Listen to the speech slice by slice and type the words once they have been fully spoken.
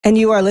And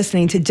you are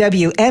listening to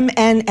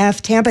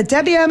WMNF Tampa,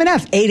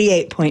 WMNF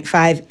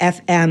 88.5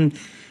 FM.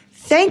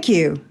 Thank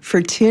you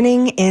for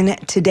tuning in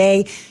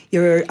today.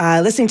 You're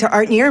listening to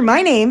Art in Your Ear.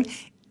 My name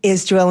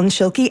is Joellen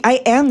Schilke. I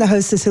am the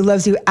hostess who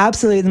loves you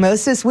absolutely the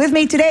mostest. With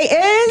me today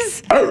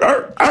is...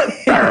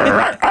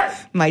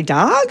 my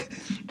dog?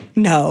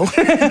 No.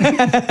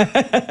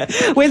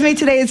 With me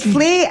today is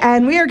Flea,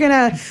 and we are going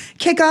to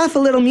kick off a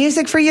little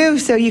music for you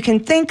so you can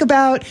think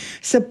about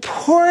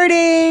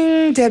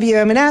supporting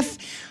WMNF.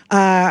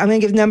 I'm going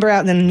to give the number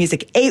out and then the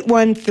music,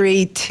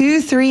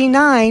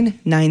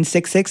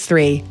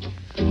 813-239-9663.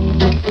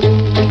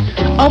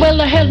 Oh, well,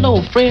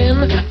 hello,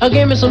 friend.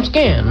 Give me some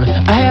skin.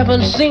 I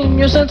haven't seen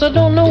you since I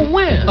don't know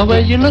when. Oh,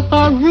 well, you look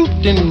all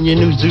roofed in your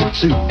new zoot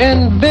suit.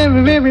 And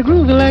very, very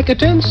groovy like a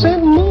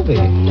 10-cent movie.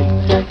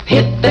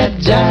 Hit that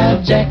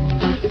jive jack.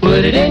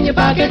 Put it in your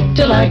pocket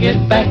till I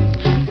get back.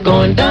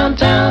 Going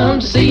downtown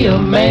to see a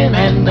man,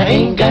 and I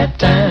ain't got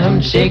time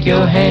to shake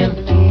your hand.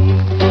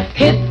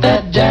 Hit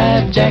that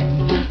jive jack,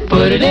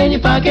 put it in your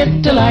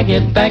pocket till I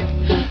get back.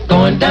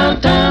 Going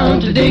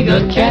downtown to dig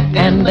a cat,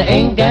 and I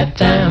ain't got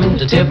time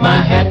to tip my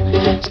hat.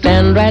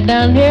 Stand right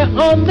down here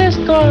on this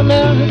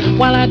corner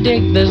while I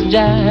dig this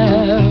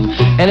jive.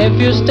 And if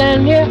you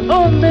stand here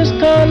on this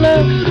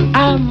corner,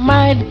 I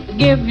might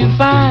give you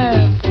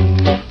 5.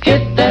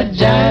 Hit that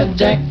jive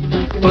jack,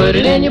 put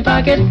it in your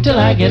pocket till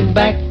I get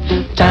back.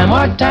 Time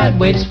or tide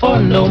waits for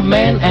no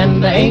man,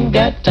 and I ain't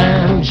got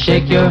time to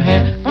shake your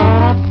hand.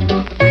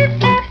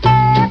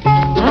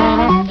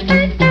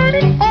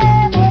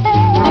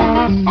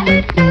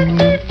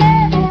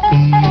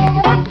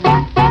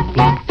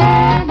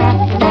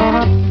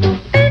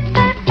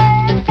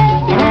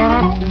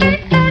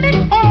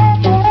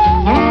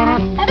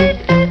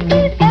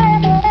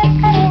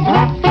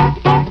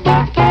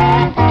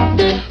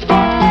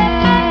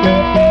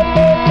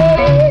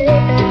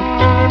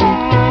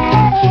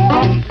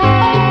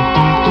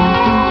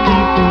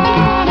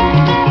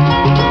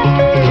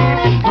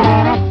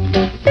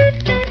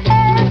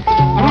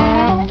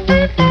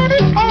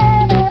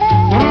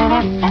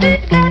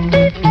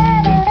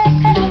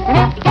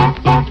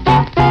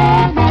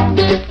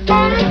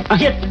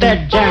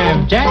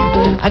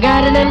 I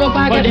got it in my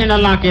pocket, but then I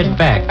lock it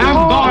back.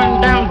 I'm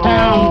going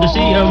downtown to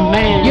see a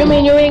man. You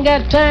mean you ain't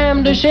got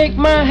time to shake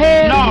my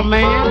hand? No,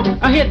 man.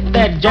 I hit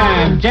that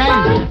jive jack.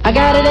 I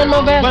got it in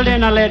my vest, but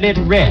then I let it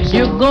rest.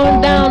 You're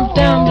going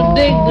downtown to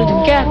dig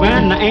the cat.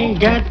 When I ain't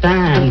got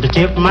time to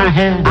tip my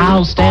hat.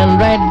 I'll stand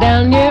right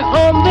down here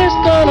on this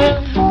corner.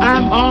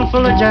 I'm all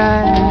full of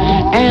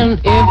jive. And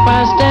if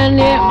I stand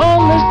here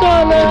on this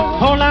corner,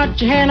 hold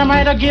out your hand, I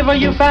might give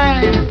you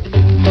 5.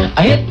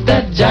 I hit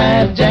that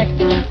jive jack,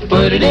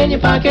 put it in your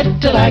pocket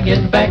till I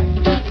get back.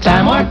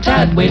 Time or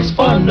tide waits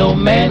for no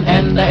man,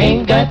 and I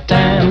ain't got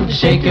time to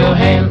shake your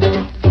hand.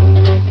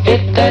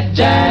 Hit that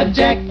jive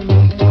jack,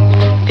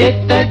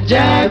 hit that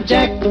jive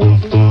jack,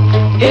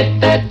 hit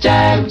that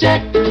jive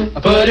jack,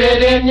 put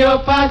it in your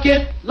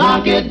pocket,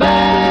 lock it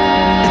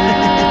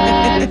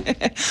back.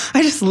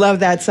 I just love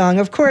that song.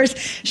 Of course,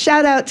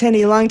 shout out to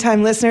any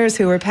longtime listeners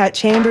who were Pat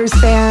Chambers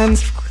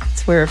fans.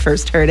 That's where I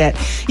first heard it.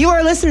 You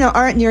are listening to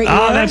Art in Your Ear.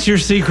 Oh, that's your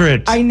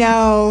secret. I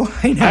know.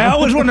 I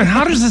always wondered,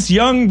 how does this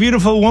young,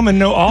 beautiful woman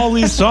know all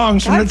these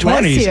songs from the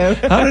 20s?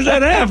 How does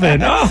that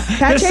happen? Oh,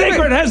 the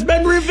secret has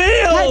been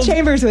revealed. Pat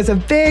Chambers was a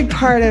big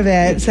part of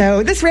it.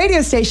 So this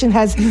radio station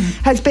has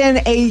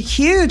been a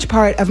huge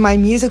part of my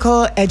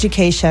musical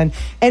education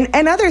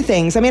and other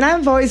things. I mean,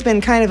 I've always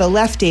been kind of a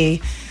lefty.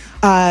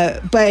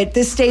 But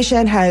this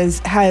station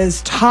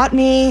has taught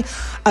me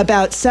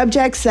about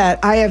subjects that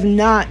I have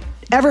not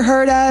ever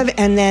heard of,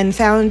 and then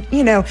found,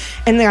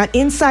 and that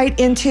insight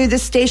into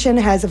this station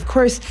has, of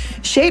course,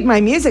 shaped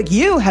my music.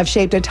 You have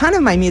shaped a ton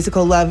of my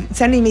musical love,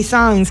 sending me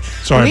songs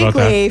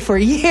weekly for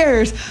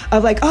years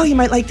of like, oh, you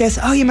might like this,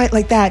 oh, you might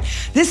like that.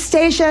 This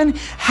station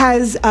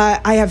has,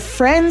 I have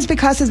friends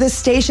because of this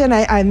station.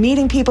 I'm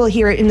meeting people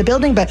here in the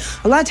building, but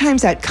a lot of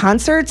times at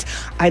concerts,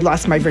 I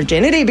lost my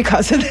virginity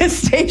because of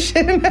this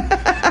station.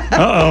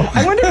 Uh-oh.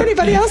 I wonder if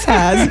anybody else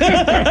has.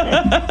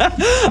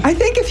 I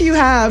think if you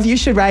have, you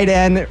should write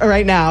in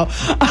right now.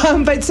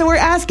 But so we're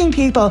asking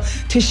people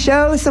to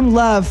show some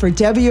love for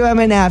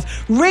WMNF.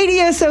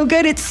 Radio so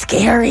good, it's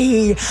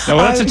scary. Oh, well,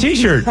 that's a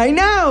t-shirt. I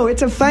know.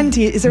 It's a fun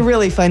it's a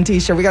really fun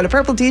t-shirt. We got a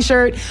purple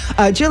t-shirt.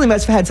 Julie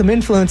must have had some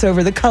influence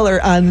over the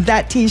color on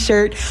that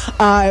t-shirt.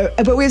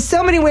 But we have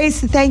so many ways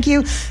to thank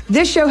you.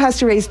 This show has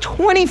to raise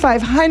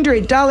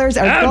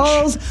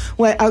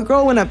 $2,500. Our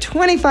goal went up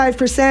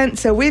 25%,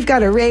 so we've got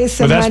to raise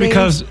some money. Well, that's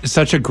because it's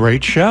such a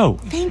great show.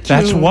 Thank you.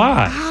 That's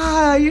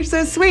why. You're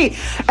so sweet.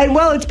 And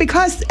well, it's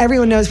because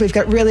everyone knows we've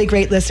got really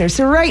great listeners.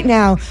 So right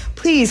now,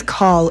 please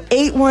call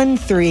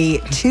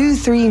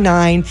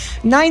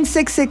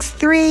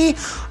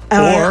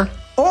 813-239-9663.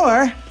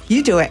 Or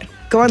you do it.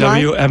 Go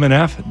online.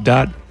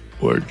 WMNF.org.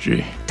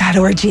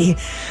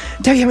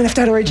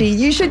 WMNF.org.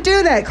 You should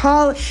do that.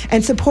 Call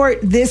and support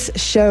this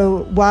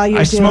show while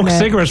you're doing it. I smoked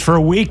cigarettes for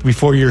a week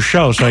before your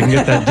show so I can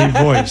get that deep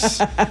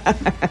voice.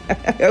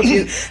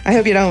 I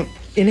hope you don't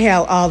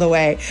inhale all the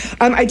way.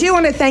 I do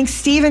want to thank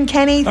Stephen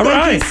Kenny.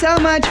 Thank you so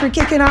much for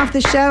kicking off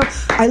the show.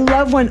 I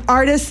love when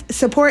artists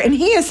support, and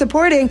he is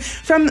supporting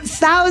from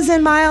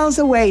 1,000 miles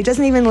away. He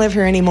doesn't even live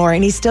here anymore,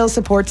 and he still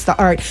supports the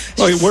art.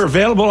 Well, we're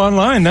available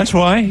online. That's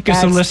why. He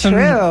gets to listen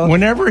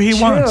whenever he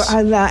wants.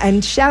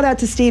 And shout out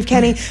to Steve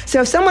Kenny.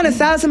 So if someone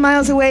 1,000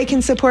 miles away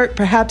can support,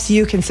 perhaps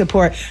you can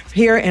support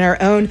here in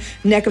our own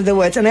neck of the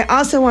woods. And I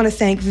also want to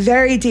thank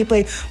very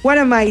deeply one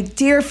of my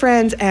dear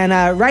friends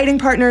and writing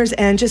partners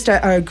and just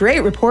a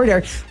great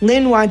reporter,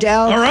 Lynn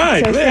Waddell. All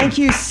right. So thank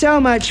you so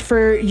much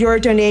for your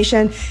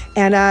donation.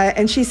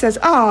 And she says,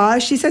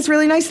 she says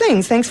really nice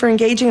things. Thanks for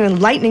engaging in an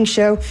enlightening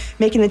show,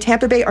 making the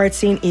Tampa Bay art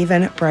scene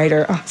even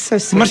brighter. Oh, so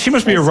sweet. She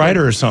must be a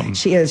writer or something.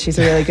 She is. She's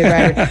a really good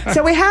writer.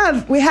 So we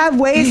have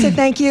ways to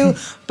thank you,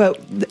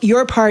 but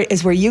your part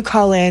is where you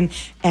call in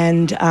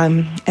and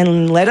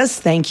let us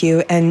thank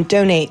you and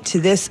donate to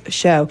this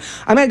show.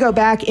 I'm going to go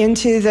back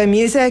into the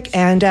music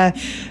and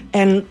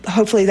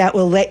hopefully that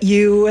will let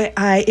you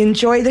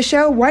enjoy the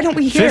show. Why don't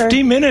we hear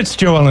 50 minutes,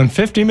 Joellen,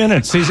 50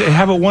 minutes. They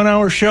have a 1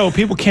 hour show.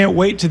 People can't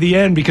wait to the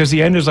end because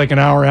the end is like an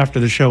hour after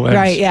the show ends.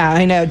 Right, yeah,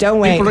 I know. Don't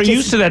wait. People are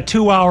used to that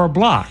 2 hour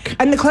block.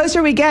 And the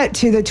closer we get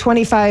to the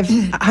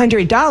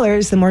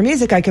 $2,500, the more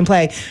music I can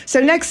play. So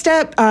next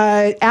up,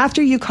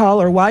 after you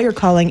call or while you're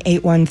calling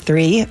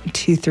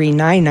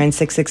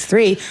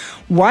 813-239-9663,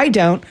 why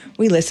don't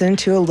we listen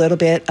to a little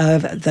bit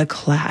of The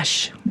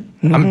Clash?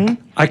 Mm-hmm.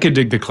 I could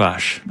dig The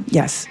Clash.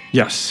 Yes.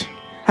 Yes.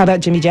 How about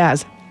Jimmy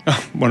Jazz?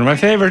 One of my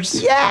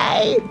favorites.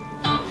 Yay!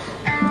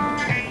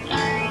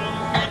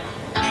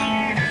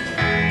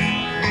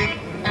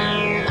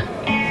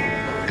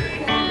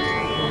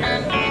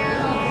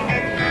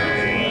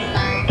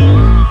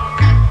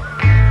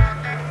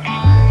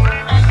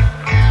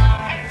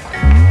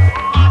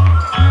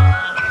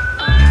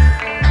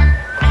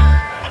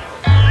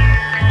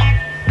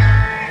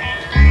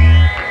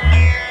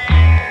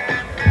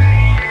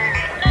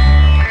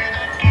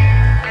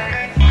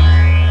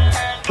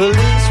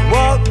 Police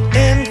walked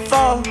in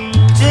for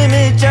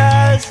Jimmy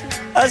Jazz.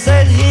 I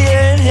said he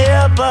ain't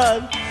here,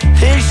 but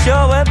he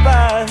sure went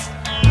by.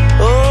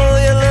 Oh,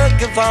 you're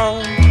looking for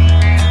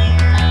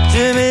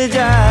Jimmy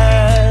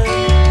Jazz.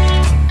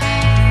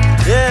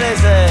 Yeah, they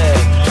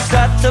said,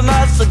 shot to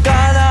my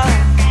cigar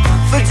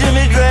for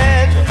Jimmy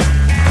Dread.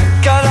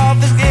 Cut off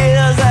his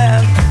gears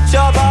and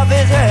chop off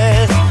his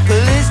head.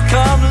 Police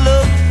come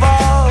look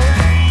for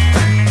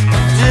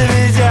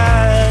Jimmy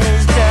Jazz.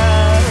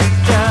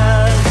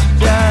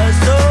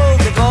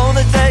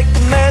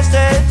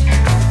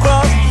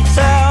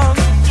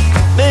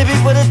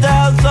 Put it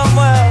down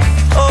somewhere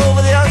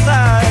over the other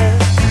side.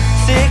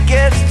 See it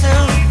gets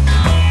to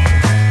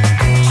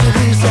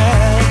Jimmy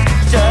Jazz.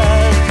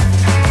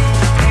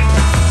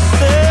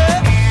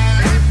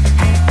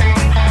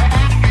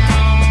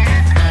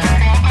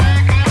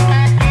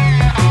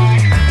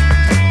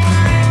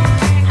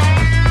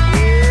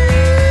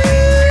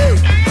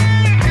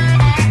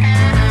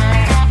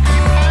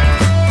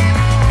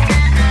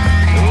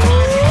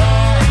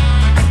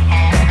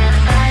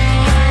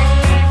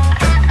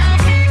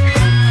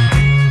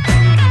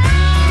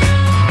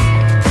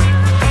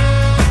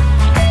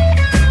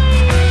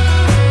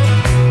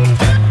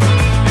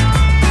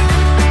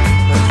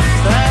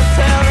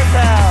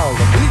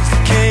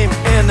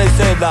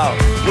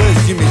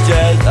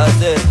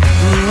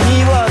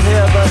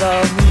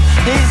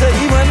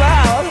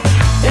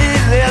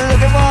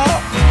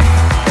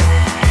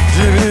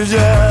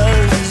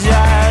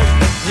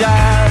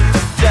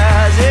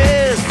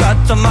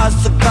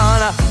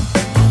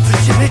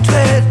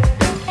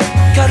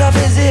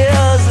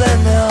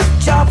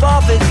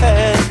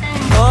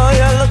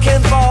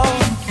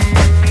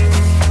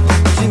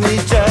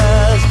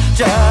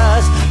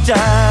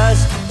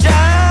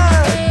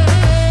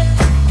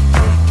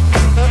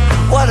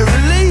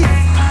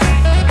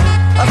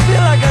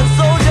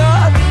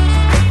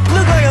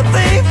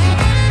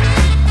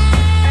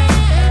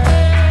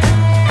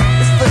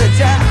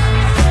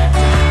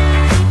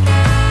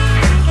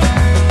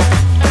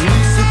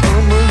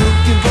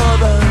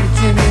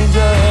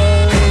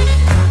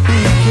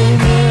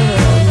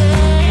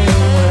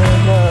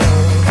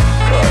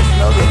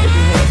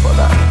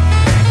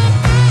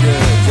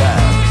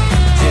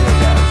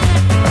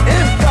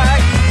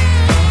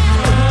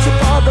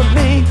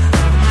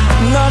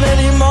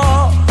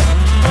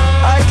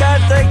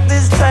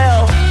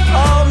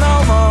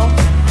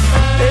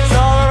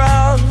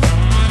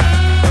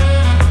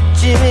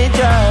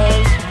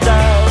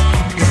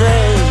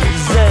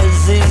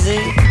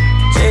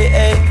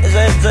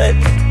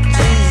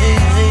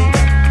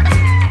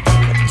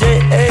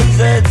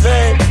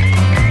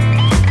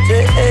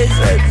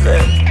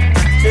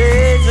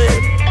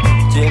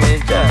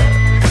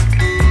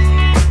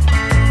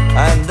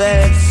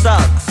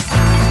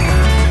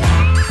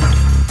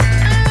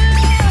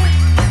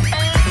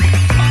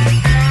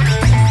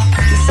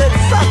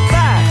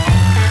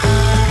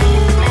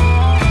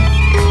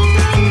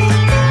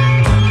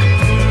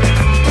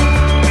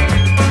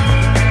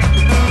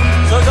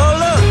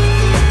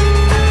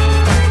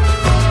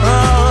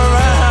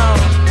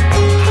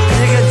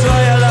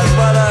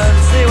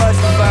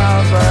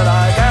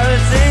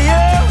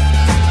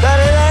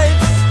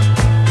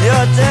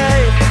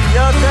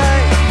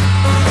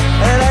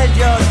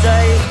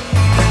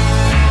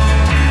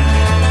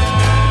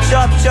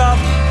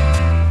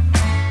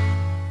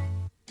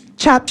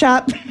 Chop,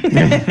 chop.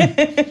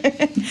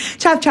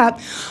 Chop, chop.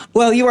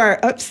 Well, you are,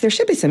 oops, there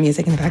should be some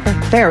music in the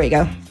background. There we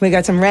go. We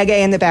got some reggae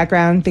in the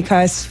background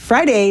because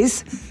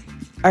Fridays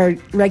are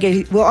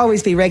reggae, will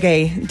always be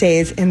reggae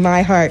days in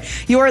my heart.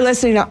 You are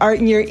listening to Art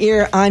in Your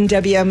Ear on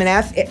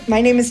WMNF.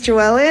 My name is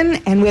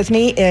Joellen, and with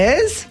me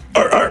is...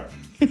 Art.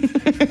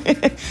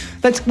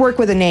 Let's work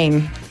with a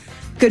name.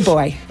 Good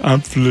boy. I'm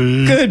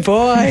Flea. Good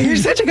boy. You're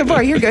such a good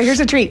boy. Here you go. Here's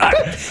a treat.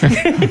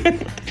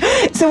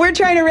 So we're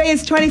trying to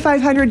raise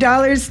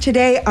 $2,500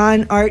 today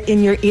on Art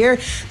in Your Ear.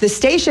 The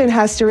station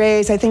has to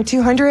raise, I think,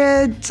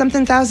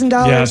 $200-something thousand.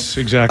 Yes,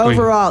 exactly.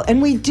 Overall.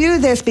 And we do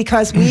this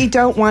because we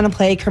don't want to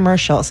play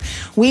commercials.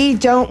 We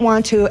don't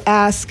want to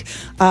ask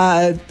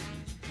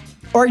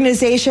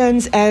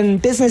organizations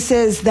and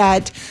businesses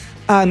that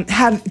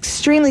have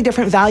extremely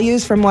different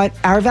values from what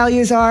our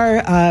values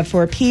are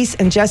for peace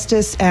and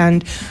justice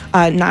and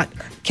not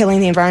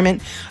killing the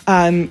environment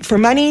for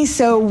money.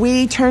 So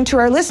we turn to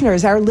our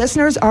listeners. Our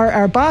listeners are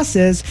our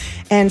bosses.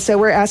 And so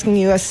we're asking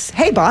you,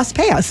 hey, boss,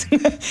 pay us.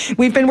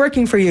 We've been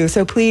working for you,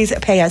 so please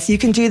pay us. You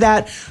can do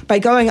that by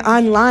going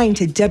online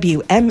to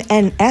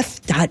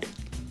WMNF.org.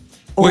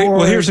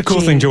 Well, here's the cool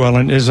thing,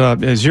 Joellen,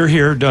 is you're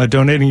here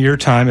donating your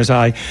time as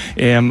I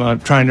am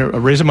trying to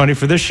raise the money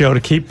for this show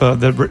to keep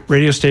the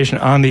radio station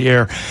on the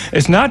air.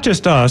 It's not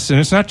just us, and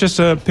it's not just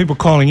people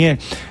calling in.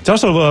 It's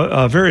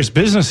also various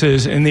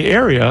businesses in the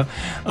area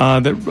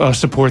that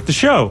support the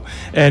show.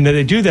 And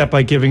they do that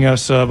by giving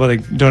us, they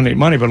donate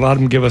money, but a lot of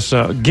them give us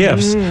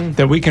gifts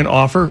that we can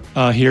offer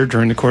here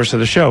during the course of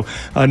the show.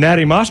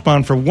 Natty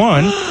Mossbaum, for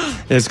one,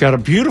 has got a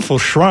beautiful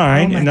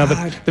shrine. Oh, my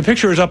God. The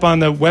picture is up on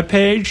the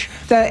webpage.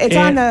 It's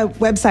on the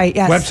website,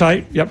 yes.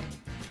 Website, yep.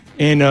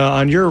 And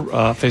on your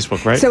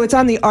Facebook, right? So it's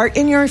on the Art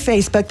in Your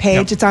Facebook page.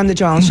 Yep. It's on the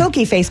Joellen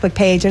Schulke Facebook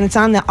page, and it's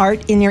on the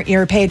Art in Your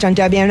Ear page on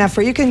WMNF,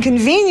 where you can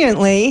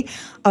conveniently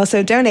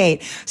also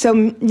donate.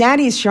 So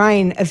Natty's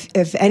Shrine,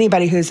 if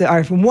anybody who's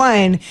our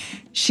one,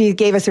 she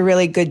gave us a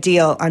really good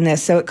deal on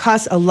this. So it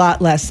costs a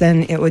lot less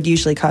than it would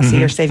usually cost. So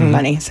you're saving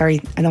money.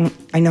 Sorry, I know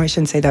I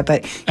shouldn't say that,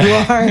 but you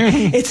are.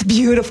 It's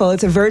beautiful.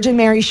 It's a Virgin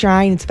Mary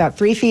shrine. It's about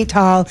 3 feet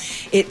tall.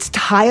 It's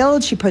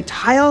tiled. She put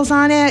tiles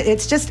on it.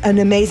 It's just an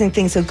amazing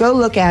thing. So go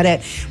look at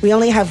it. We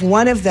only have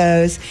one of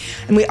those.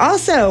 And we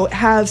also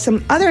have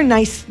some other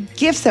nice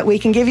gifts that we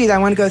can give you that I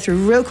want to go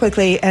through real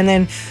quickly and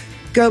then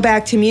go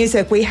back to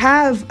music. We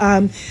have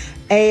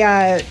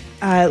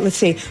let's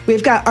see.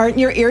 We've got Art in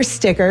Your Ear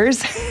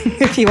stickers,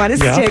 if you want a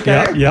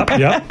sticker.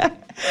 Yep.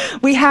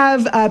 We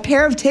have a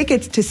pair of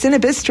tickets to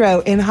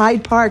Cinebistro in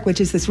Hyde Park, which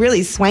is this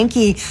really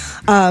swanky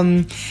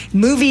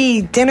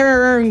movie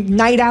dinner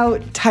night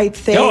out type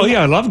thing. Oh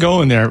yeah, I love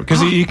going there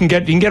because you can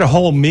get a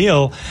whole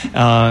meal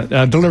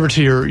delivered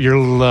to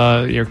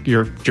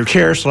your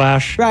chair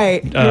slash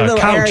right your little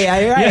couch.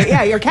 Area, right?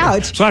 Yeah, your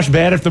couch slash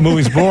bed if the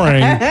movie's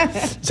boring.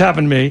 It's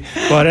happened to me,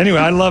 but anyway,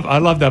 I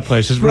love that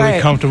place. It's really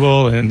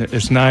comfortable and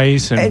it's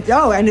nice and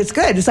it's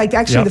good. It's like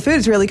actually the food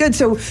is really good.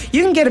 So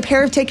you can get a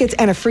pair of tickets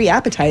and a free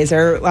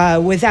appetizer.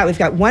 With that, we've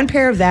got one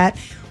pair of that.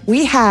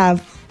 We have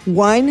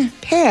one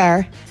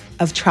pair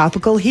of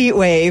Tropical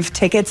Heatwave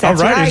tickets.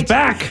 That's right. It's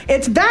back.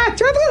 It's back.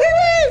 Tropical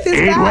Heatwave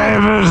is back.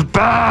 Heatwave is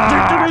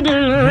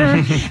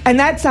back. And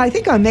that's, I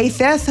think, on May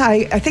 5th.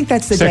 I think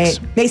that's the date.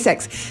 May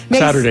 6th.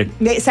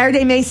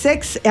 Saturday, May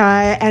 6th.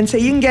 And so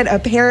you can get a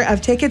pair of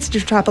tickets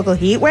to Tropical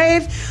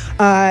Heatwave.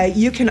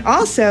 You can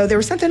also, there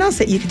was something else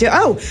that you could do.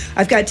 Oh,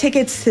 I've got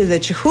tickets to the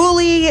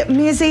Chihuly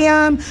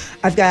Museum.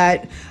 I've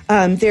got,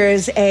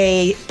 there's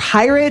a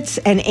Pirates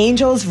and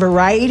Angels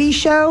variety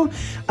show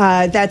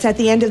that's at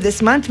the end of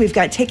this month. We've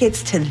got tickets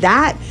to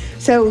that.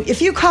 So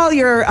if you call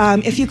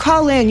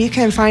in, you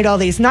can find all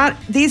these.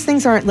 These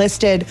things aren't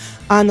listed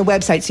on the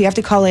website, so you have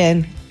to call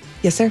in.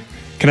 Yes, sir?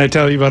 Can I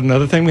tell you about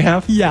another thing we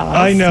have? Yeah.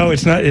 I know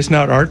it's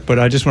not art, but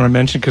I just want to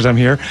mention because I'm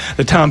here.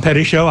 The Tom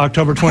Petty Show,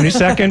 October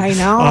 22nd. I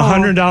know.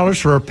 $100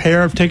 for a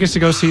pair of tickets to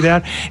go see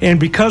that. And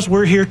because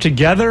we're here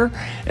together,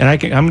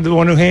 and I'm the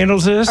one who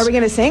handles this. Are we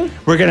going to sing?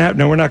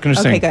 No, we're not going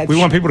to sing. Good. We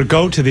want people to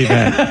go to the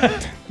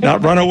event.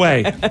 Not run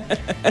away.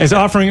 It's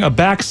offering a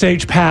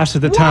backstage pass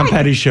at the Tom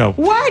Petty Show.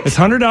 What? It's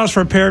 $100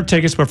 for a pair of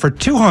tickets, but for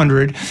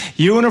 $200,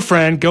 you and a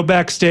friend go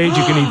backstage.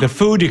 You can eat the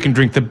food, you can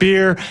drink the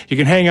beer, you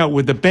can hang out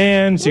with the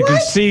bands, you can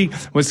see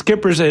what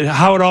skippers,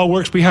 how it all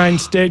works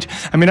behind stage.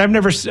 I mean,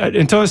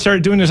 until I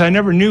started doing this, I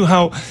never knew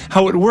how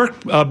it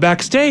worked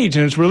backstage,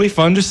 and it's really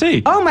fun to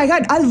see. Oh my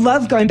God, I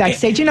love going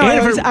backstage. You know,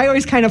 I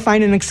always kind of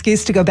find an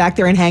excuse to go back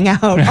there and hang out.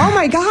 Oh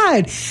my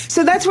God.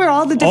 So that's where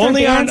all the different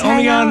bands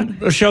hang out? Only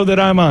on a show that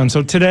I'm on.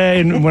 So today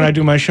and when I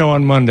do my show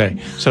on Monday.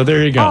 So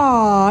there you go.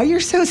 Oh, you're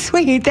so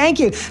sweet. Thank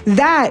you.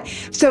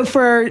 So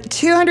for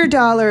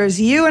 $200,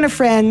 you and a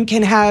friend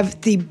can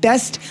have the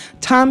best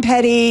Tom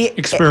Petty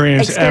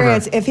experience ever.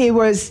 If he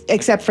was,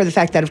 except for the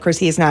fact that, of course,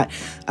 he is not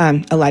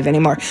alive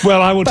anymore.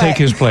 Well, I will take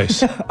his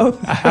place.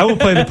 I will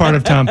play the part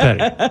of Tom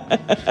Petty.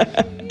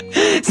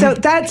 So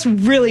that's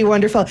really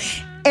wonderful.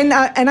 And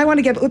I want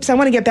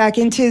to get back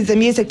into the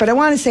music, but I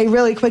want to say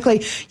really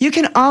quickly, you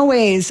can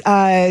always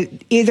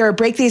either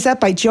break these up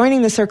by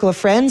joining the Circle of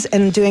Friends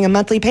and doing a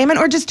monthly payment,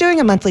 or just doing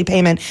a monthly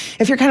payment.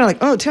 If you're kind of like,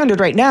 oh, $200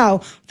 right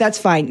now, that's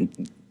fine.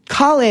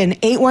 Call in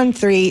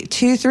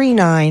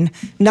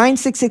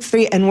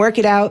 813-239-9663 and work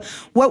it out.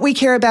 What we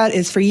care about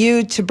is for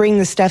you to bring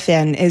the stuff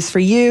in, is for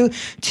you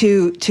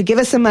to give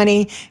us some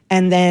money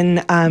and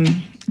then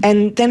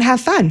have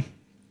fun.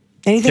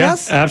 Anything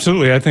else?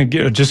 Absolutely. I think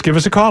just give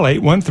us a call,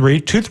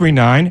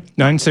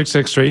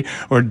 813-239-9663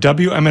 or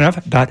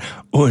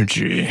WMNF.org.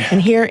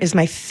 And here is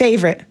my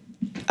favorite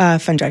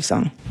Fun Drive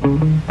song.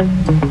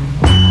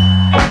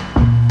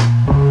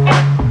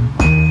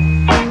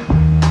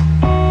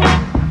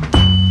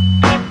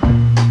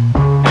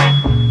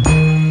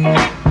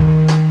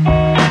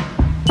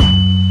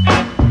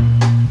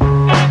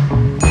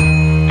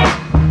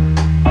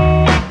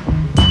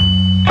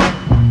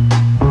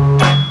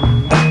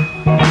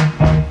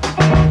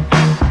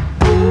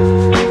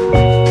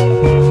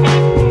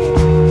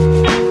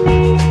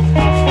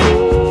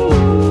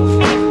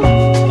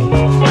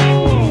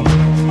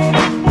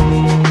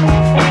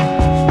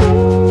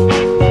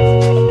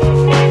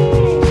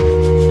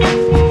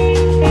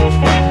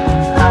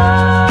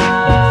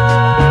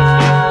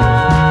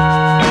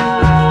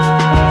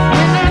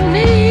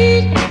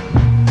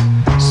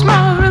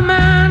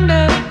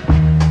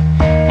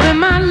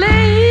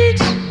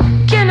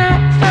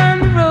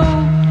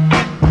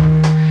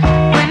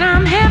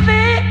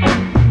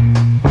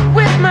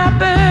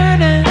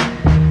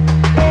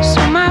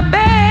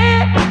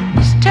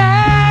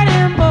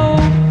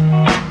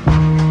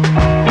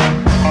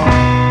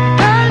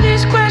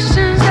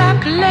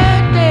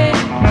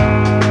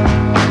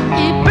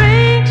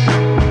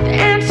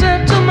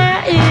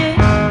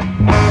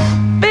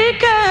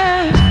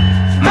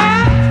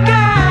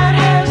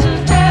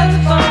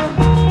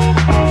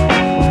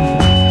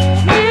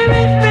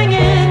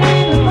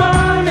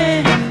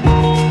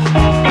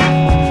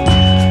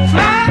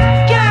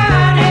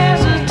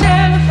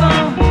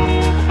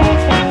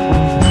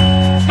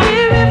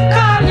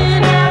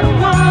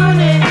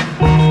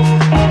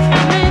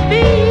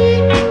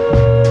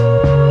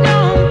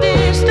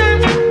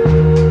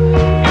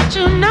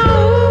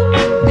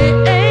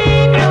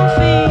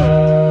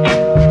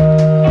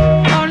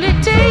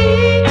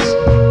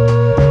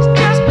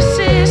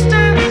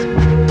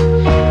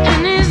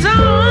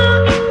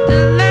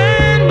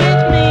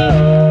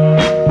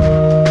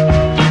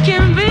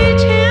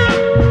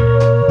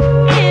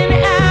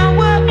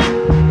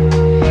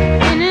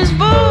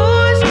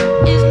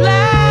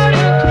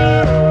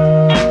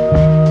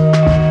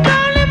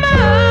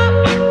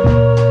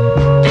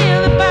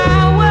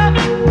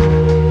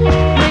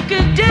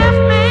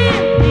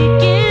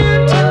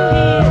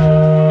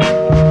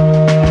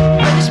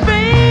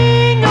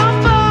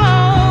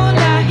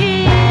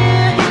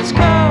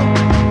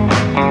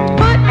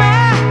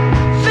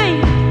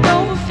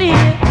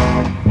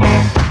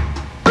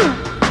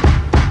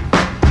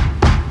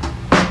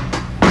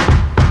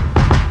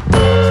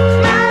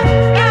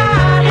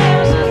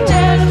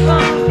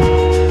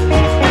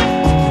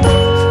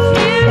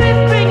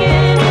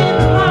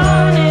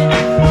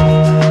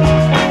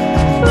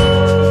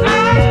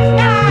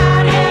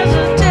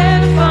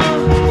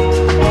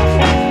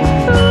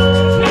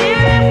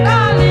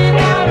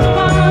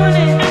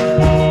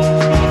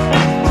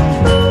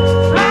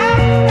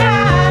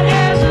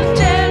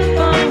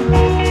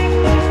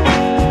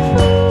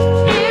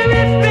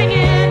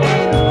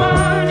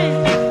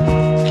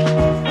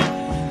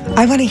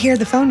 I want to hear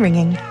the phone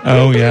ringing.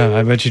 Oh, yeah,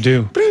 I bet you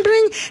do. Bring,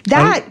 bring.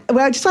 That,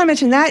 well, I just want to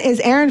mention, that is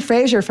Aaron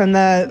Fraser from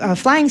the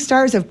Flying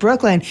Stars of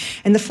Brooklyn.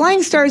 And the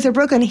Flying Stars of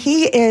Brooklyn,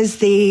 he is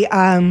the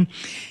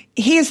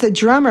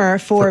drummer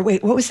for,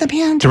 wait, what was the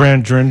band?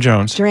 Duran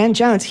Jones. Duran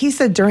Jones. He's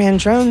the Duran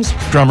Jones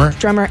drummer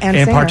and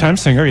singer. Part-time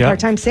singer, yeah.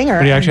 Part-time singer.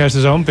 But he actually has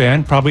his own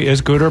band, probably as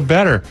good or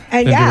better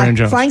than Duran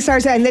Jones. Flying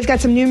Stars, and they've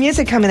got some new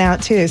music coming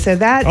out, too. So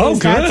that is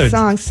that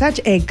song. Such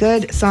a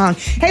good song.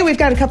 Hey, we've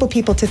got a couple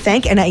people to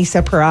thank and a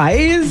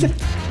surprise.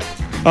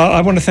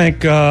 I want to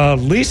thank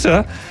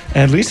Lisa.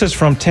 And Lisa's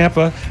from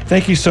Tampa.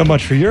 Thank you so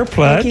much for your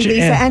pledge. Thank you,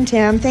 Lisa and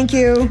Tim. Thank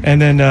you. And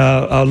then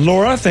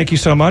Laura, thank you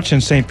so much in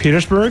St.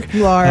 Petersburg.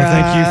 Laura.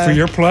 Thank you for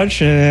your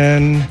pledge.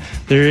 And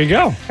there you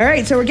go. All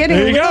right, so we're getting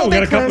a little bit closer. We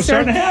got a couple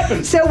starting to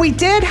happen. So we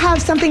did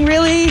have something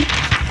really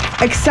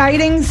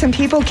exciting. Some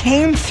people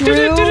came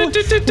through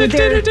with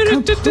their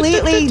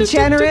completely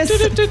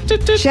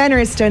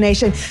generous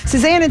donation.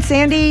 Suzanne and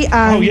Sandy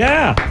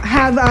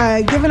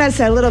have given us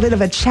a little bit of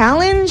a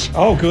challenge.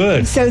 Oh,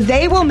 good. So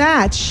they will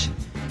match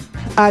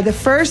the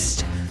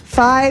first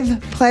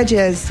 5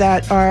 pledges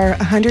that are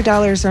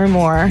 $100 or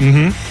more.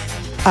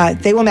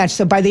 They will match.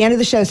 So by the end of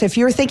the show, so if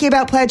you're thinking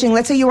about pledging,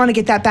 let's say you want to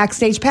get that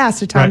backstage pass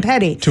to Tom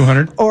Petty.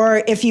 $200.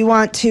 Or if you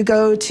want to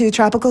go to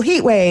Tropical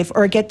Heatwave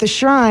or get the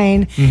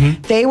Shrine,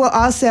 they will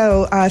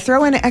also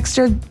throw in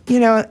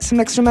some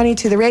extra money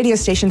to the radio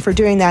station for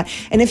doing that.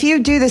 And if you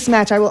do this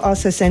match, I will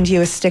also send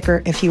you a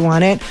sticker if you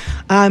want it.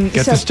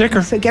 Get the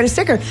sticker. So get a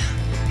sticker.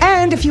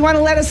 And if you want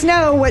to let us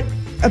know what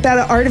about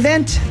an art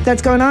event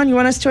that's going on you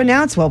want us to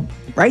announce? Well,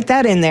 write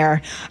that in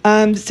there.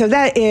 So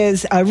that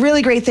is a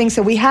really great thing.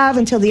 So we have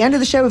until the end of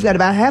the show. We've got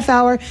about a half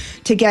hour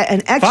to get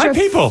an extra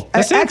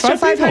extra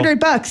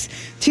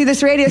 $500 to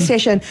this radio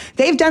station.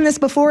 They've done this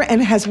before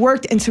and it has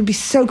worked, and so we'd be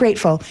so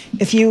grateful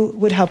if you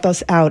would help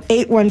us out.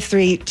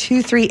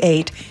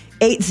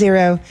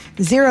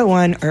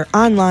 813-238-8001 or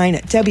online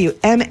at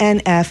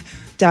WMNF.org.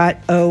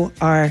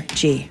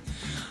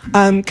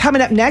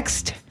 Coming up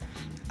next,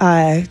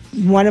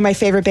 one of my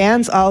favorite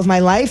bands, All of My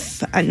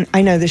Life.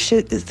 I know the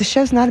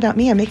show's not about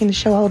me. I'm making the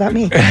show all about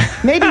me.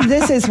 Maybe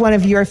this is one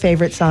of your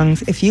favorite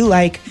songs if you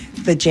like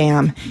The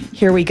Jam.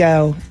 Here we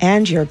go.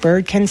 And Your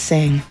Bird Can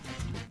Sing.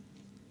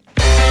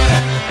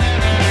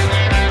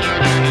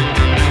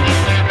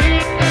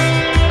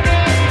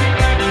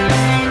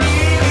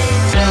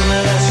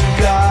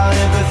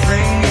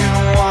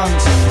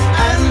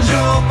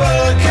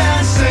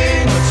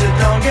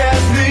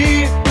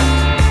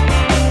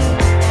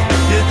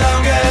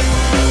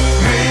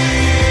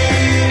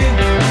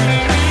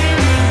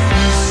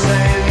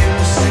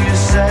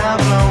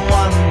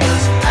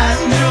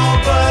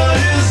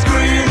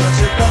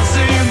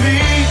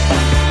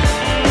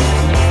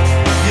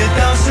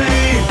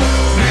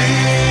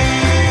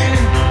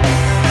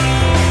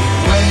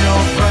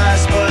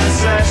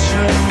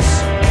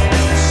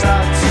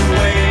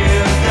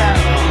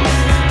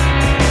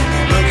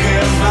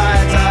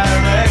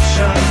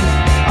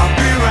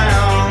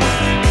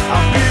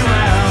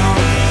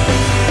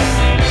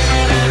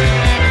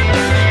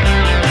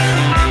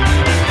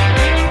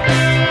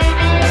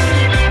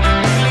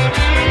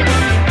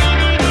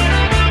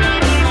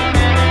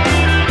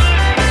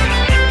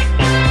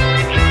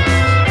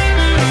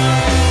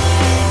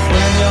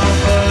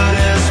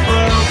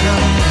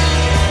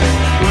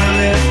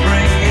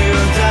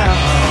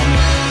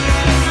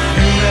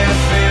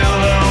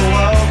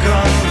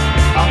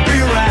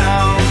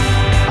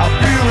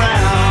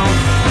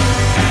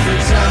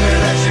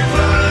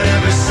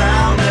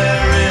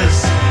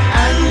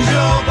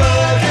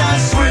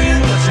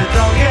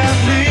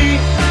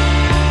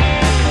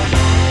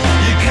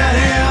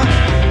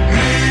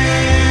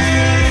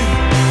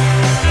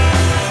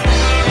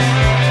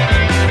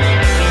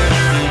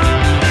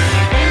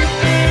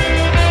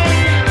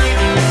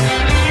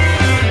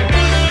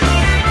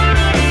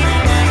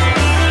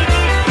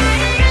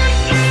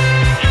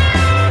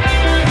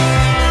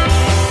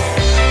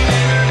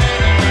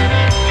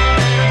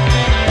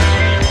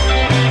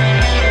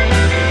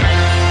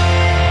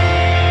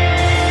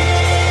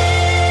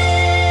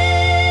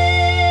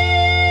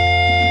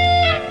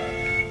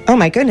 Oh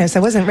my goodness, I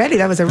wasn't ready.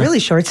 That was a really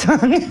short song.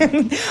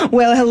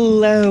 Well,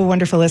 hello,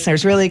 wonderful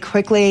listeners. Really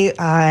quickly,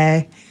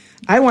 I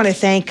want to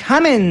thank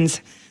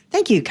Cummins.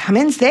 Thank you,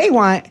 Cummins. They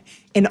want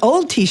an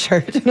old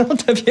T-shirt, an old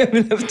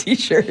WMNF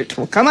T-shirt.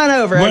 Well, come on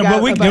over.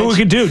 What we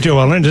could do,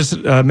 Joellen, just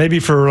maybe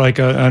for like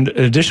an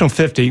additional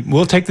 $50,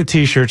 we'll take the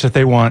T-shirts that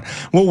they want.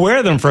 We'll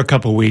wear them for a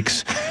couple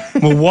weeks.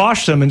 We'll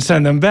wash them and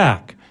send them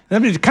back.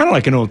 That'd be kind of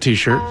like an old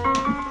T-shirt.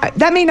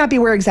 That may not be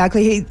where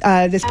exactly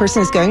this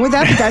person is going with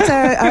that, but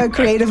that's a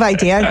creative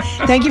idea.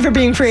 Thank you for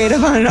being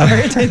creative on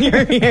art, and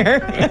you're here.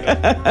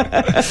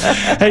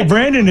 Hey,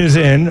 Brandon is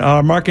in.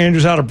 Mark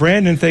Andrews out of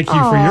Brandon. Thank you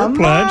for your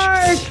pledge.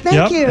 Mark,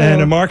 thank you.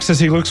 And Mark says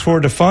he looks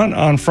forward to fun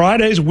on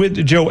Fridays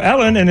with Joe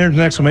Ellen, and there's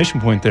an exclamation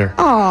point there.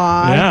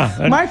 Aw.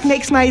 Yeah. Mark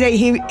makes my day.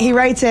 He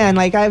writes in.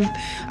 Like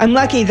I'm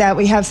lucky that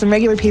we have some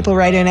regular people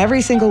write in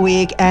every single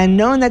week, and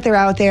knowing that they're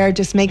out there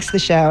just makes the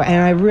show.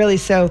 And I really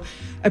so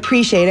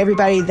appreciate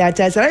everybody that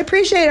does it. I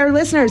appreciate our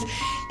listeners.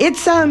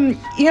 It's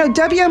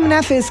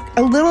WMNF is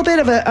a little bit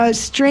of a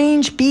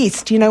strange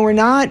beast. We're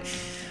not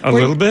a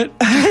little bit,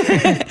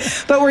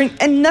 but we're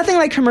nothing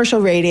like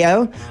commercial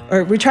radio,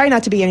 or we try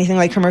not to be anything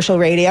like commercial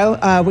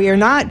radio. We're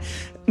not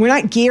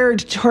geared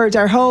towards,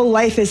 our whole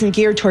life isn't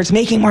geared towards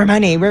making more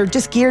money. We're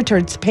just geared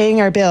towards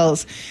paying our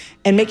bills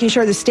and making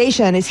sure the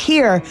station is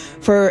here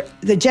for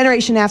the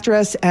generation after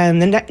us and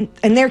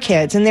their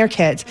kids and their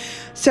kids.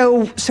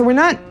 So we're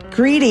not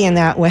greedy in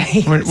that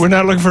way. We're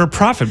not looking for a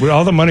profit.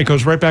 All the money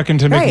goes right back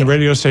into making the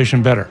radio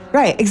station better.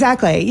 Right,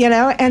 exactly.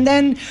 And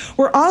then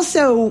we're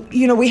also,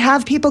 we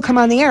have people come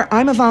on the air.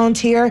 I'm a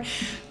volunteer,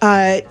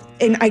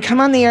 and I come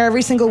on the air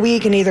every single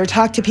week and either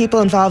talk to people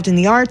involved in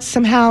the arts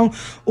somehow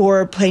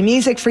or play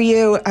music for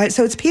you.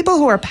 So it's people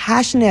who are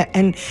passionate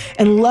and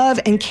love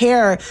and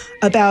care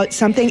about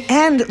something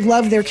and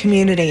love their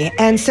community.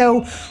 And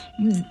so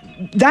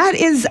that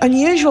is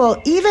unusual,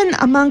 even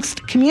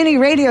amongst community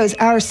radios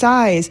our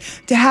size,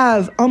 to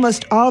have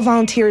almost all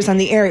volunteers on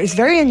the air. It's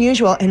very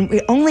unusual, and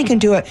we only can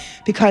do it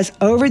because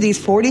over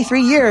these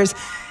 43 years,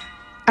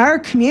 our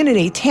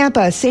community,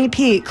 Tampa, St.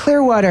 Pete,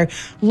 Clearwater,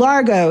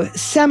 Largo,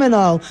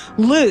 Seminole,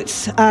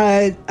 Lutz,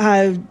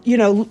 Plant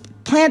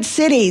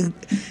City,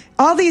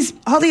 all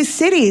these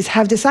cities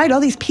have decided, all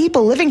these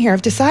people living here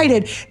have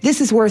decided this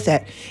is worth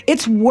it.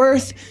 It's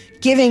worth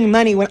giving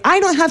money. When I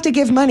don't have to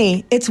give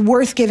money, it's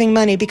worth giving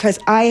money because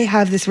I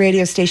have this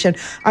radio station.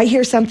 I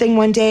hear something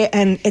one day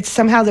and it's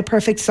somehow the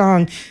perfect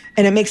song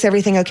and it makes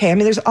everything okay. I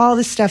mean, there's all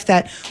this stuff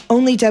that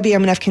only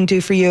WMNF can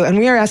do for you. And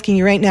we are asking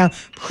you right now,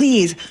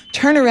 please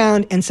turn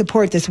around and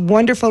support this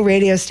wonderful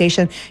radio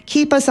station.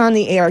 Keep us on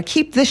the air.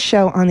 Keep this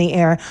show on the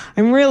air.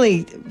 I'm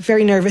really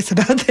very nervous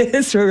about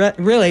this.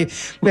 Really.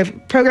 We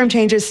have program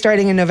changes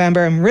starting in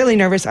November. I'm really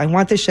nervous. I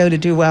want the show to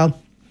do well.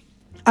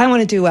 I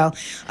want to do well.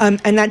 And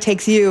that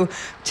takes you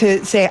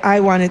to say, I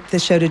wanted the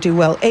show to do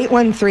well.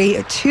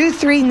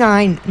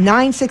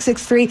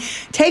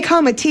 813-239-9663. Take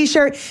home a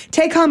T-shirt.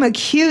 Take home a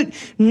cute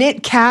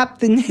knit cap.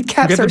 The knit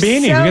caps are so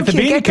cute. Get the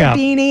beanie cap.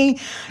 The beanie.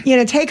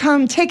 Take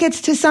home tickets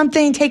to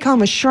something. Take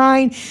home a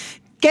shrine.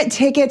 Get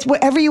tickets.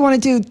 Whatever you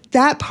want to do.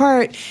 That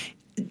part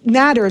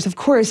matters, of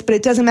course, but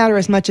it doesn't matter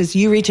as much as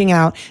you reaching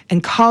out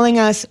and calling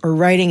us or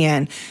writing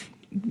in.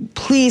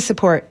 Please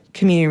support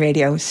community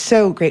radio.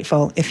 So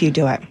grateful if you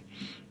do it.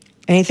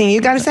 Anything you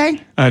got to say?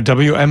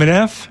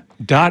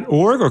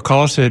 WMNF.org or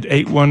call us at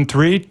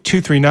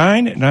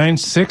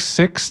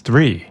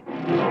 813-239-9663.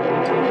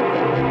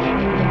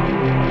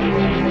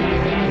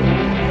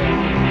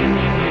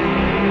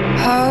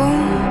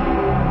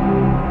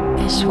 Home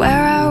is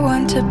where I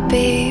want to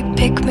be.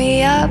 Pick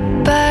me up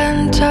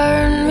and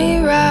turn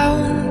me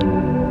round.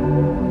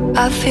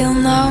 I feel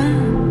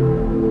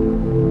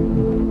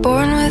numb,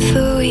 born with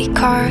a weak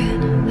heart.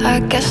 I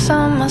guess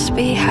I must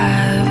be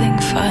having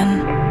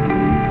fun.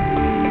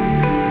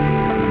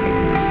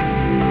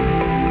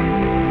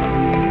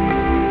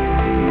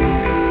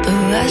 The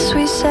less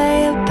we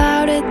say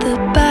about it, the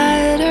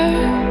better.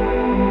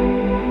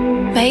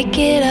 Make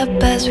it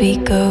up as we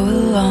go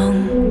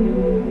along.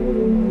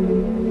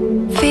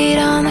 Feet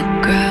on the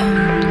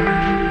ground,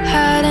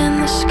 head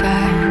in the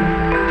sky.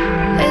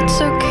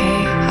 It's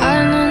okay,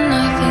 I know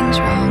nothing's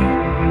wrong.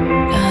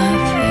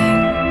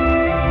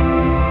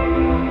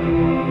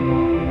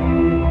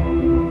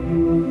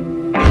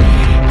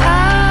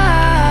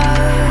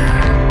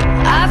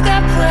 I've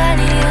got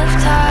plenty of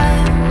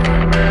time.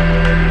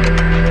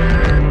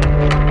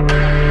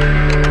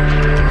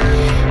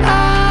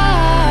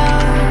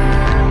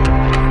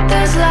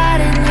 There's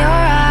light in your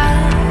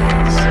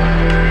eyes,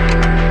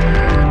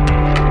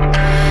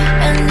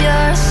 and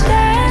you're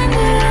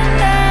standing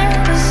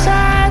there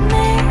beside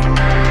me.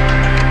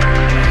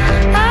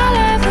 I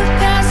love the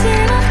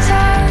passing of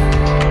time,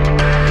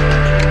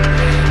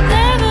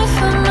 never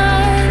for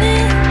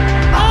money,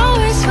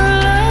 always for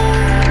love.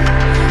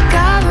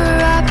 Cover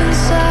up and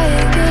say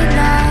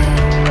goodnight,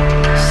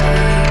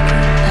 say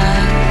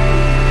goodnight.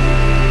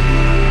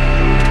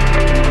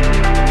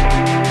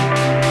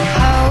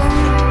 Home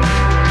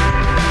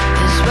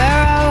is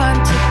where I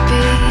want to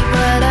be,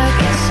 but I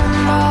guess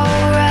I'm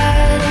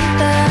already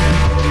there.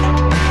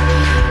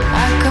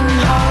 I come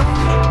home,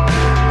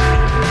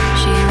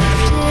 she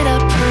lifted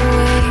up her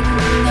wing.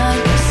 I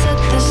guess that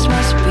this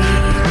must be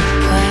the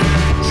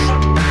place.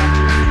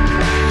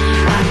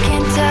 I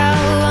can't tell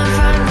one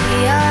from the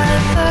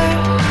other.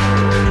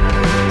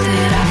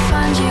 Did I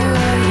find you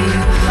or you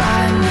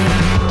find me?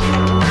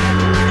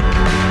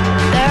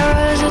 There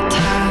was a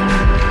time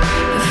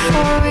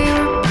before we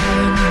were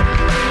born.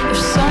 If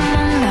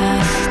someone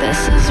asks,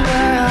 this is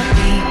where I'll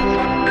be.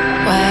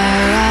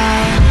 Where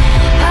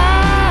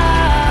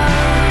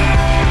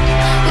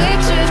we're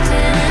drifting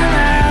in and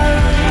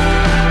out.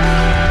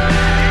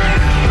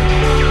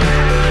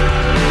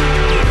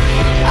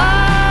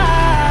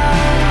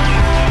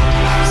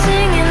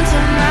 Singing to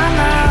my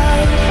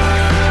mouth.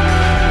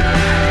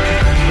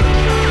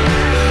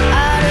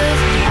 Out of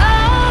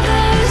all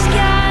those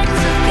kinds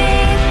of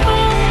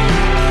people,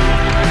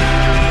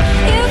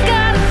 you've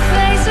got a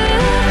face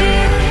with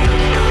you.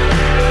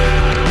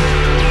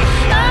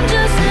 I'm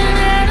just an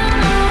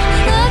animal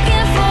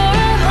looking for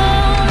a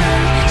home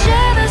and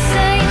share the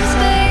same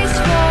space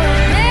for a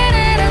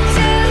minute or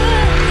two.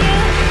 You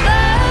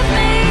love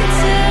me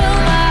till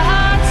my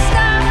heart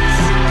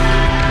stops.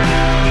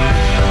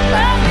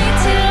 Love me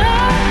till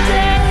I'm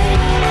dead.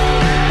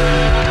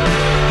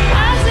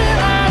 Eyes that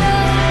light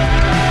up,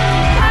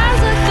 eyes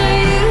look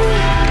through you.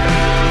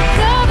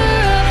 Cover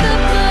up the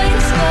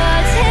blind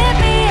spots, hit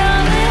me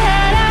on the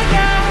head. I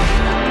got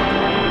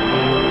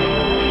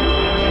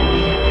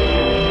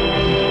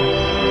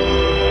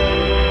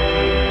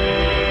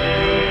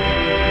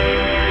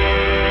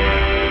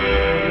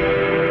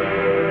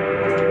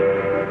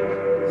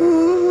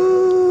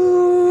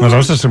Well,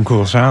 those are some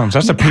cool sounds.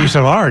 That's a piece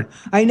of art.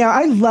 I know.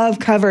 I love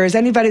covers.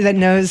 Anybody that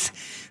knows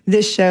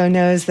this show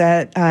knows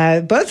that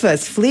both of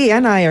us, Flea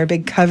and I, are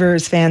big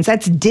covers fans.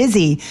 That's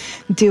Dizzy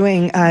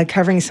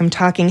covering some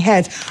Talking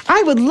Heads.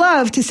 I would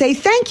love to say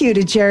thank you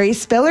to Jerry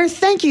Spiller.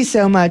 Thank you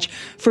so much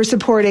for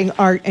supporting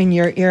Art in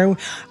Your Ear.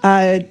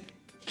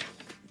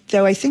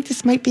 Though I think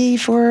this might be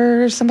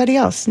for somebody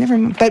else. Never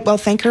mind. But well,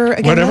 thank her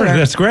again. Whatever. later.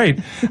 That's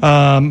great.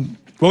 Well,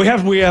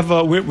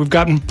 we've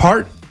gotten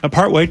part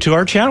way to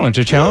our challenge.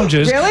 The challenge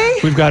is Really?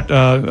 we've got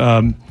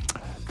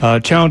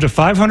challenge of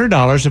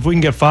 $500. If we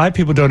can get 5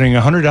 people donating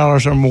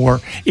 $100 or more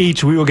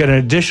each, we will get an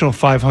additional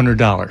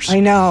 $500. I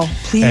know.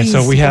 Please. And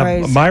so we have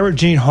guys. Myra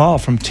Jean Hall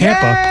from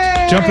Tampa.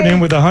 Yay! Jumping in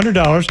with $100.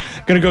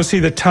 Going to go see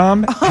the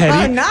Tom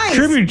Petty nice.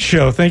 tribute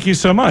show. Thank you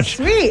so much.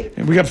 Sweet.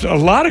 We got a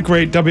lot of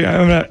great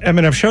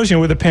WMNF shows.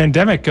 With the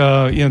pandemic,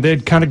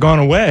 they'd kind of gone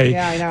away.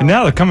 Yeah, I know. And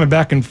now they're coming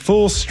back in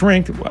full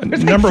strength.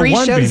 There's Number like 3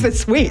 one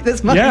shows being,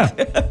 this month.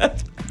 Yeah.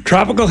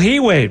 Tropical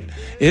Heat Wave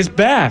is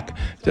back.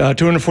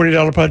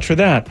 $240 pledge for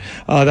that.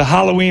 The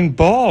Halloween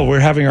Ball. We're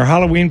having our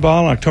Halloween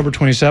Ball on October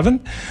 27th.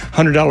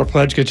 $100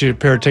 pledge gets you a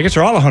pair of tickets.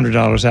 They're all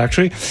 $100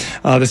 actually.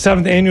 The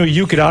 7th annual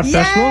You Could Out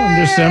Festival in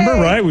December,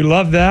 right? We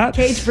love that.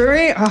 Cage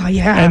Brewery. Oh,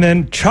 yeah. And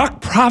then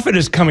Chuck Prophet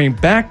is coming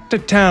back to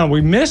town.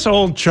 We miss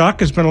old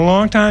Chuck. It's been a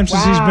long time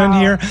since he's been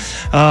here.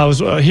 I was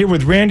here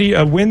with Randy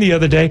Wynn the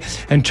other day,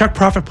 and Chuck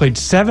Prophet played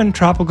 7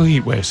 Tropical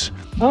Heat Waves.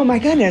 Oh, my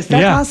goodness.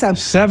 That's awesome.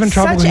 7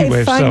 Tropical Heat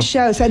Waves. Such a fun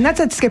show. So, and that's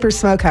at Skipper's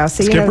Smokehouse.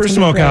 So Skipper's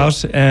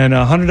Smokehouse, and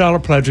a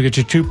 $100 pledge will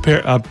get you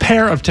a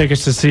pair of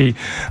tickets to see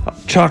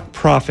Chuck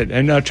Prophet.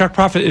 And Chuck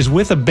Prophet is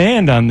with a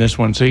band on this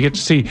one, so you get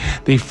to see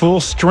the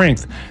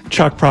full-strength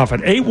Chuck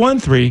Prophet.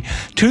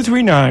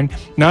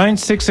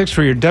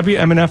 813-239-9663 or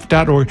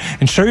WMNF.org,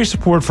 and show your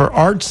support for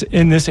arts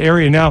in this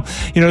area. Now,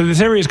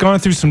 this area has gone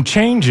through some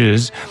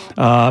changes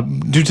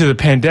due to the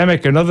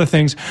pandemic and other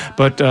things,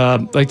 but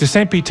like the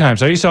St. Pete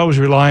Times, I used to always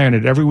rely on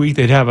it. Every week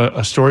they'd have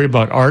a story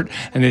about art,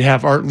 and they'd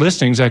have art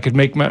listings. I could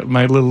make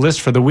my little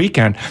list for the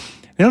weekend.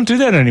 They don't do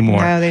that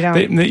anymore. No, they don't.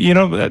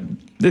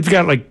 They've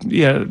got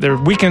their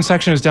weekend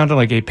section is down to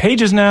 8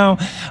 pages now,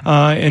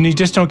 and you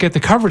just don't get the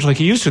coverage like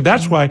you used to.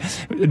 That's why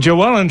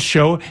Joe Ellen's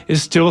show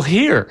is still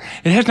here.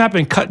 It has not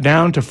been cut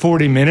down to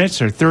 40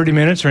 minutes or 30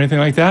 minutes or anything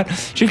like that.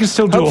 She can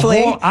still do Hopefully.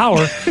 a whole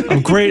hour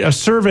of a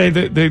survey,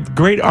 the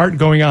great art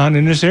going on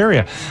in this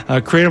area.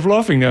 Creative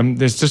Loafing,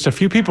 there's just a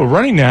few people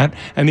running that,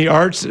 and the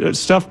arts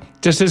stuff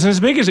just isn't as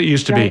big as it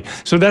used to be.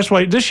 So that's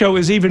why this show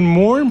is even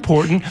more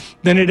important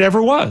than it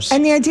ever was.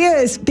 And the idea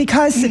is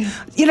because,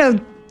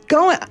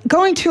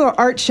 going to an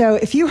art show,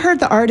 if you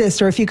heard the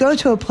artist or if you go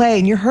to a play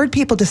and you heard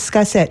people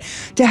discuss it,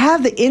 to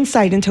have the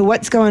insight into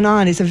what's going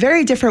on is a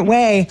very different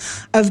way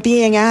of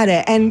being at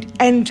it. And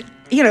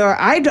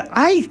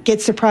I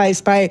get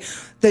surprised by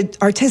the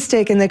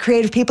artistic and the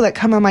creative people that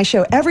come on my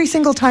show. Every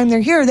single time they're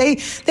here, they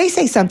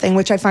say something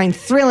which I find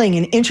thrilling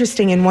and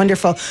interesting and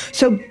wonderful.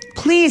 So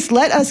please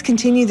let us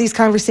continue these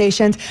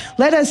conversations.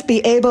 Let us be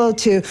able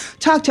to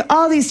talk to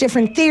all these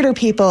different theater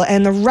people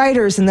and the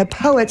writers and the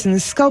poets and the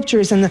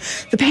sculptors and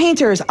the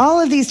painters, all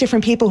of these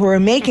different people who are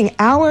making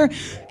our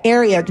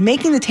area,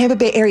 making the Tampa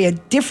Bay area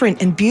different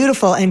and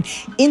beautiful and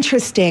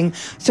interesting.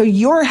 So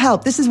your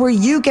help, this is where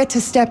you get to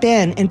step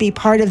in and be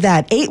part of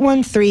that.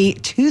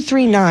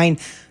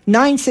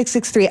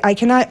 813-239-9663. I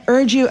cannot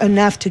urge you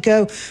enough to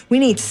go. We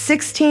need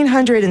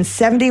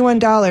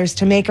 $1,671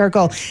 to make our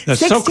goal.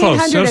 That's so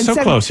close. So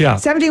close, yeah.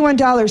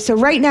 $71. So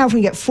right now, if we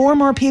get 4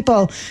 more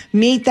people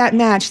meet that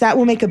match, that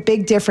will make a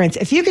big difference.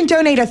 If you can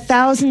donate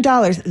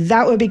 $1,000,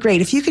 that would be great.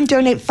 If you can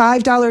donate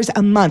 $5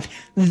 a month,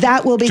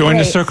 that will be great. Join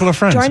the Circle of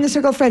Friends. Join the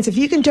Circle of Friends. If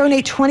you can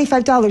donate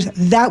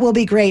 $25, that will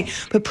be great.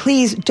 But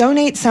please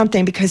donate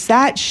something, because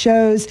that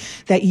shows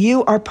that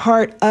you are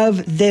part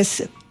of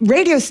this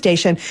radio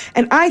station.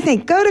 And I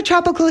think, go to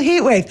Tropical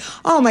Heatwave.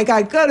 Oh my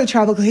God, go to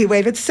Tropical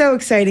Heatwave. It's so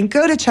exciting.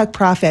 Go to Chuck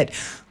Prophet.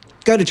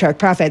 Go to Chuck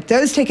Prophet.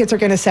 Those tickets are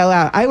going to sell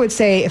out. I would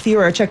say if you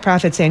are a Chuck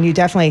Prophet fan, you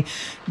definitely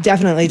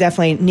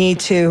need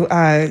to make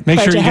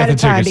pledge sure you ahead get of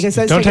the time, tickets. because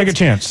those Don't tickets,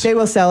 take a chance. They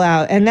will sell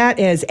out. And that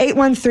is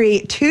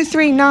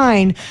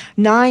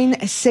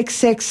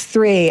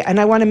 813-239-9663. And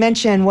I want to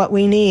mention what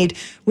we need.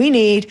 We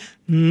need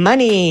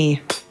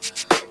money.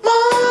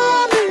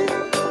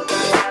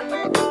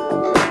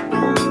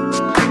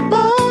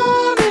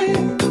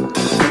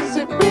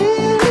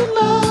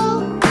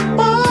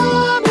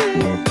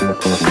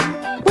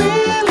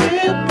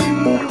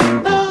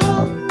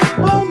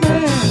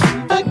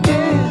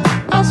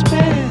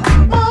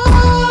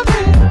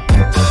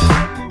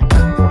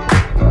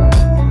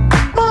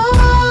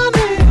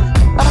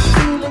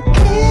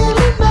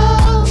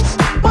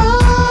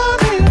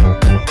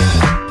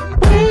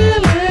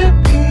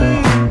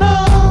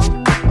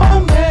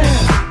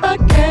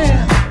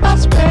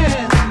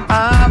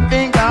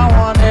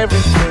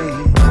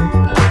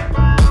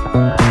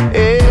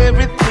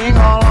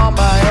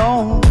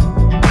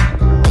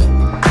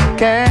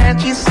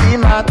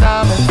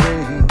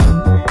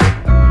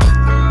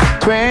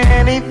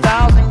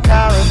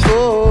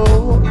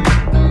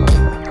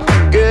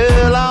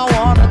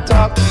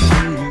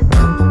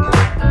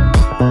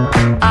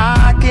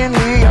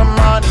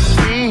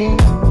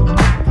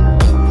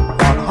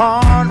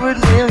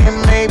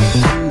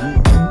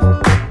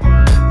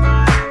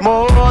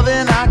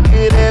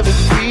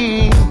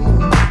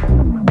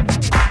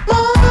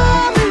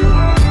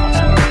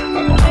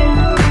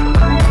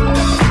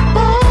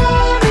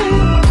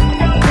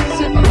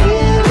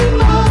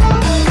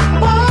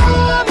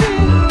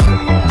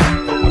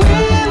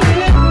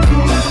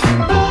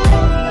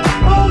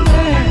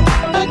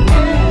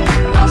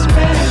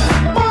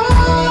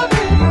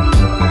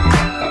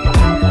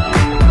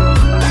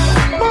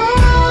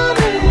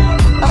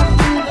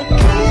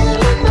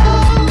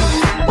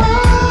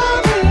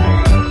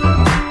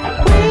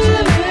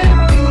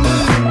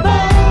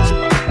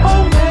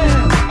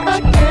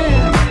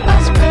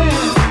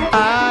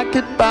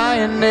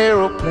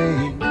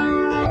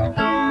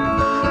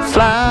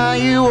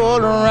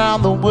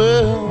 around the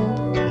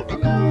world.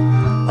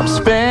 I'm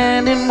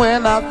spending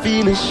when I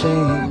feel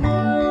ashamed.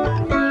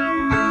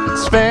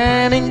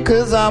 Spending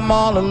 'cause I'm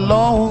all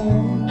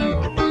alone.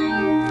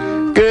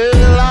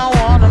 Girl, I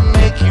wanna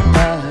make you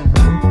mine.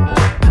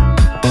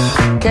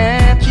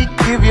 Can't you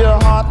give your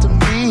heart to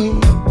me?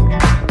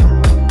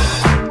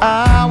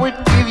 I would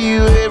give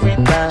you every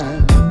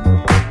dime.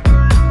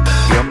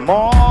 You're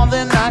more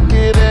than I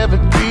could ever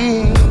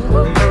dream.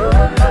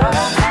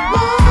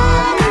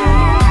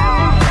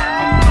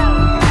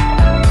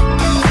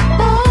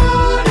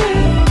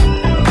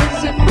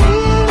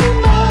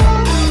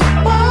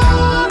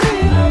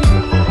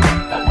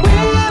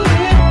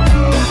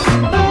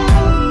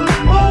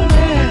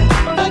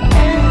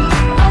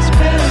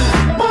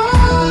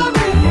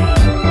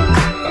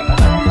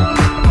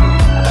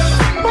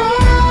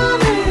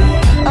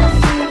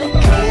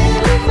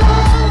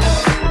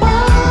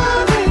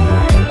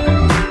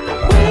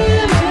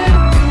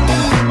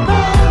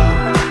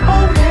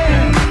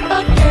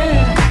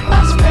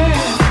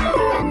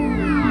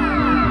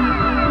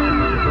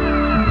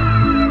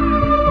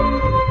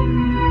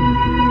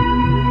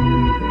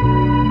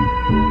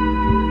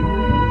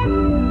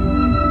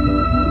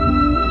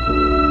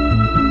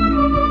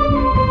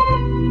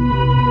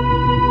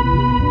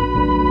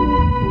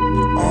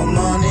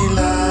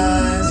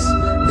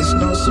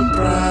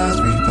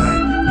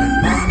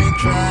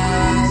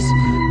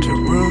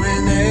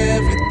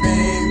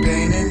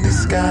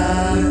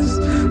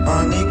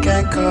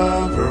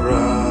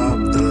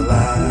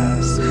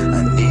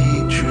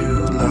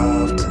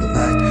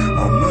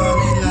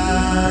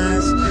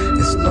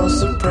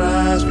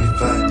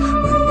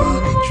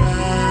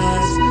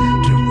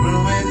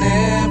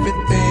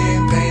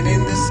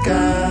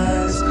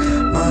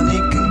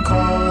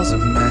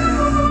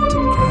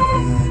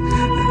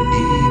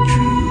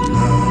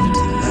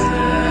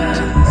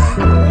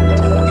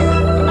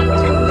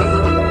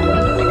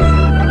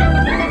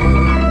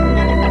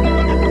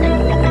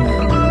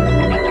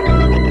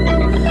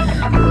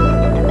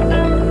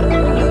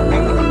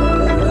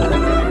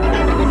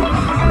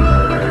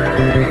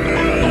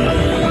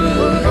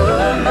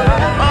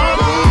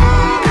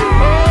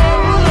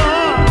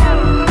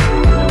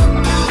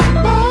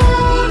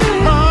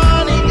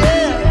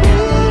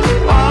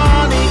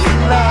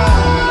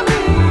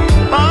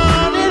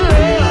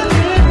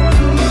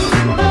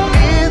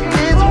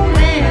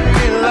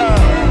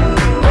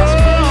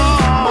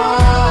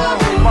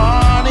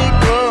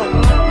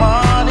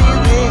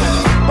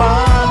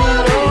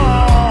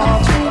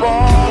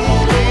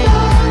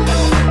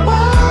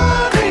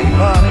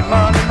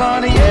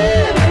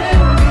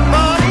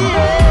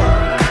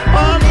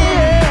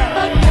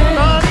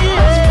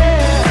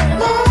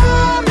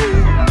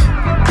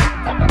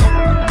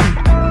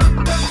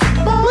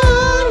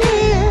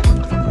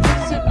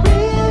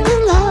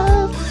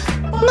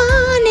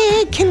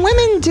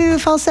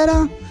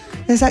 Falsetto?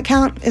 Does that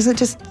count? Is it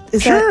just...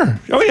 Is sure. That,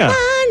 oh, yeah.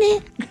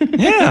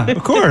 Yeah,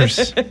 of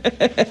course.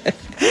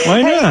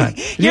 Why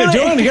not? Yeah,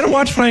 Joanne, you got to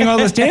watch playing all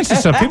this dancing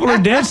stuff. People are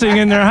dancing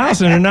in their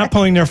house and they're not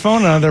pulling their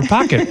phone out of their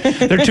pocket.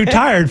 They're too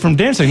tired from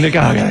dancing. They go,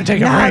 I got to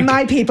take a break.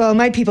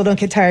 My people don't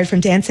get tired from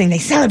dancing. They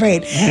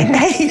celebrate.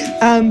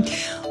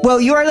 Well,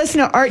 you are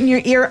listening to Art in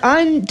Your Ear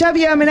on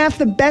WMNF,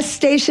 the best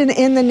station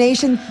in the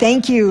nation.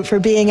 Thank you for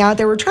being out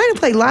there. We're trying to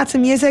play lots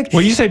of music.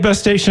 Well, you say best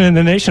station in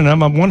the nation.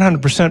 I'm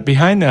 100%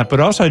 behind that. But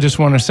also, I just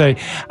want to say,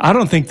 I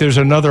don't think there's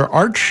another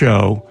art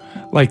show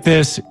like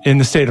this in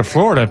the state of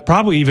Florida.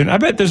 Probably even, I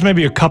bet there's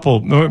maybe a couple,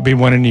 maybe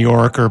one in New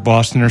York or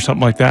Boston or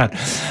something like that.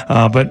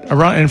 But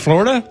around in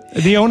Florida,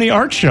 the only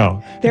art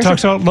show. It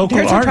talks about local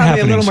art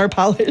happenings. A little more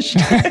polished.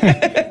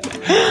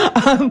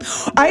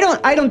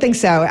 I don't think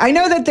so. I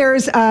know that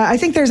I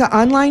think there's an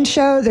online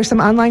show. There's some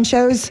online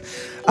shows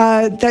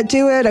that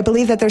do it. I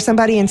believe that there's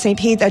somebody in St.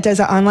 Pete that does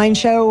an online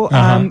show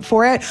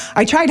for it.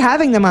 I tried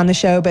having them on the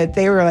show, but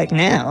they were like,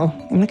 no,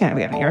 I'm not going to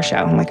be on your show.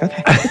 I'm like,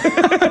 okay.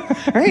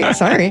 All right,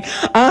 sorry.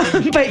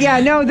 But yeah,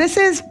 no, this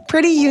is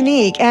pretty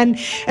unique. And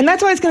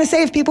that's what I was going to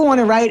say. If people want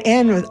to write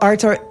in with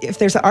arts, or if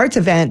there's an arts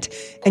event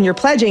and you're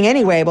pledging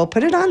anyway, we'll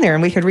put it on there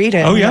and we could read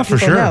it. Oh, yeah, for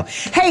sure. Know.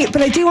 Hey,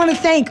 but I do want to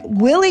thank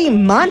Willie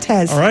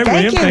Montez. All right,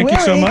 William, thank you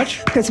so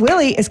much. Because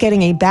Willie is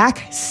getting a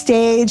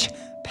backstage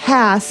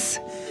pass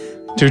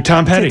to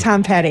Tom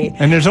Petty.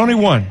 And there's only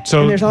one.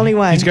 So there's only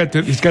one. He's got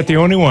the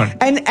only one.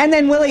 And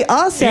then Willie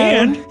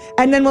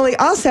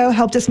also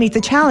helped us meet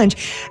the challenge,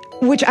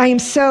 which I am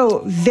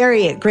so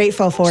very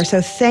grateful for. So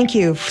thank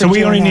you for doing that. So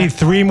we only need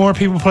 3 more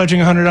people pledging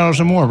 $100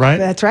 or more, right?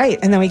 That's right.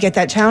 And then we get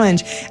that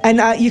challenge.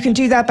 And you can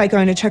do that by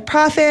going to Check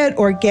Profit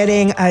or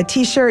getting a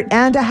T-shirt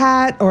and a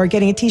hat or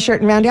getting a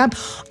T-shirt and rounding up.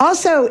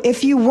 Also,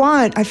 if you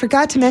want, I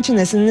forgot to mention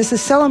this, and this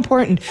is so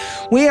important.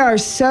 We are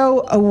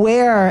so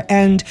aware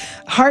and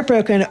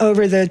heartbroken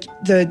over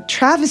the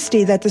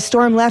travesty that the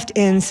storm left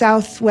in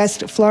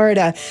Southwest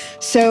Florida.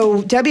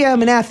 So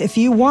WMNF, if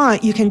you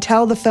want, you can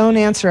tell the phone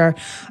answerer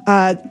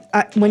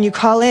when you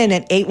call in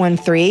at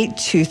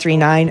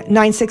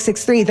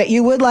 813-239-9663 that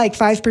you would like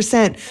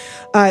 5%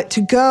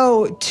 to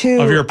go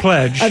to... Of your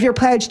pledge. Of your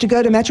pledge to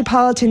go to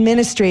Metropolitan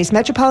Ministries.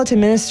 Metropolitan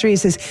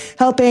Ministries is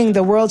helping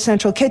the World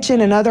Central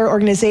Kitchen and other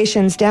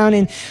organizations down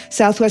in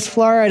Southwest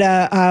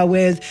Florida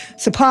with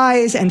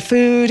supplies and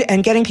food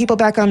and getting people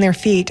back on their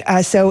feet.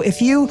 So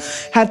if you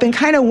have been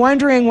kind of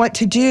wondering what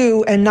to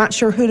do and not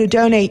sure who to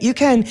donate, you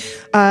can,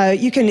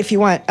 if you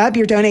want, up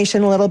your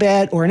donation a little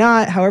bit or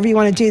not, however you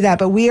want to do that.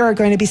 But we are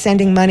going to be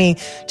sending money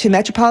to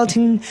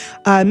Metropolitan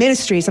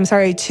Ministries,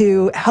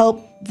 to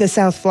help the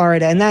South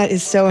Florida, and that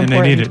is so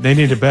important. And they need it. They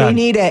need it bad. They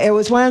need it. It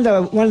was one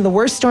of the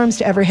worst storms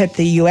to ever hit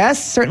the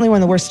U.S. Certainly one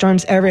of the worst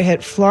storms ever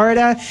hit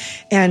Florida,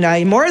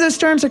 and more of those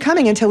storms are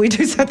coming until we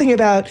do something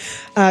about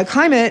the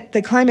climate,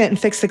 and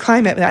fix the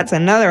climate. That's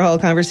another whole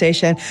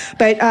conversation.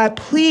 But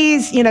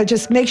please,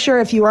 just make sure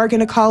if you are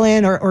going to call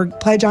in or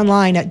pledge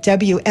online at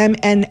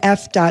WMNF.org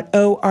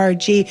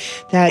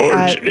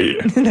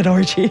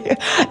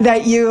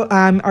that you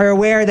are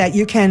aware that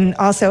you can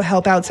also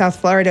help out South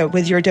Florida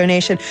with your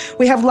donation.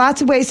 We have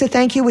lots of ways to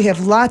thank you. We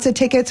have lots of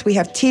tickets. We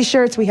have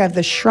T-shirts. We have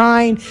the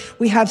Shrine.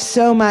 We have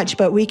so much,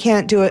 but we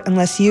can't do it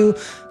unless you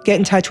get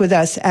in touch with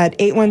us at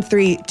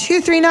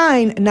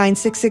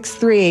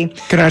 813-239-9663.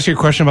 Can I ask you a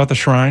question about the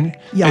Shrine?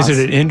 Yes. Is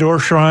it an indoor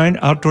shrine,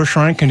 outdoor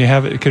shrine? Can you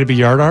have it? Could it be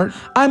yard art?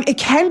 It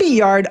can be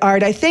yard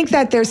art. I think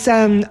that there's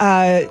some...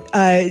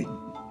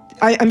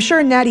 I'm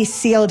sure Natty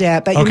sealed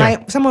it, but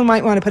someone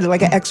might want to put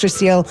like an extra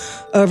seal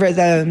over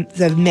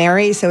the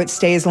Mary so it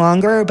stays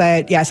longer.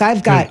 But yes,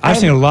 I've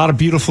seen a lot of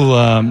beautiful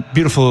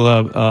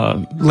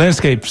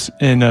landscapes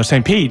in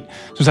St. Pete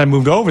since I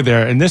moved over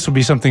there, and this would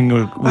be something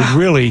that would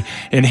really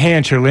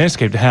enhance your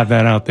landscape to have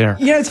that out there.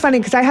 It's funny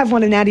because I have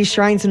one of Natty's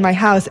shrines in my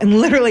house, and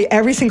literally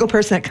every single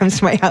person that comes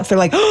to my house, they're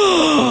like,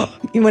 oh,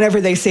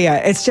 whenever they see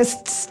it. It's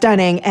just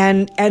stunning,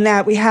 and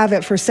that we have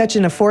it for such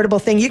an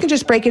affordable thing. You can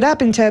just break it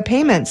up into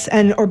payments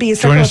or be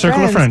Join a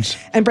circle of friends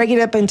and break it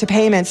up into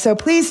payments. So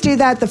please do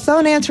that. The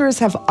phone answerers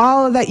have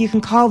all of that. You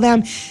can call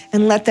them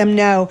and let them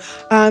know.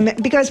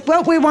 Because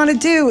what we want to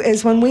do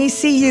is when we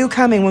see you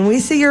coming, when we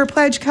see your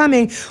pledge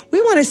coming,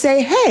 we want to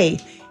say,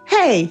 hey,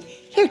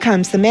 here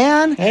comes the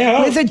man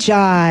with a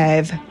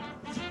jive.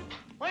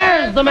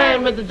 Where's the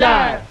man with the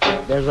jive?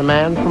 There's a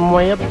man from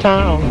way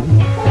uptown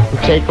who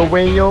take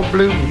away your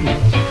blues.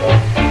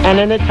 And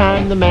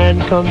anytime the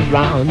man comes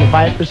round, the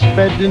vipers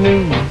spread the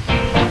news.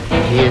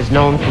 He is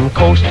known from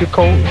coast to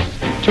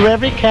coast to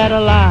every cat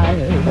alive.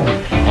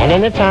 And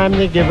anytime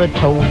they give a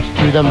toast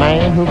to the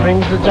man who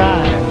brings the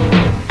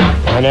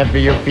jive. Whenever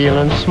you're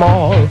feeling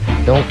small,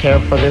 don't care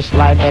for this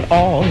life at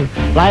all,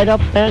 light up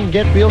and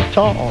get real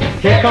tall.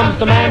 Here comes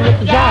the man with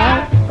the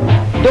jive.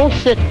 Don't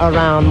sit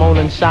around moan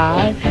and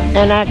sigh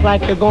and act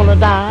like you're gonna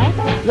die.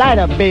 Light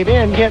up, baby,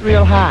 and get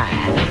real high.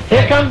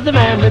 Here comes the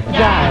man with the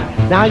jive.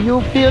 Now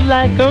you'll feel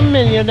like a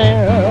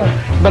millionaire,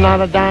 but not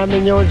a dime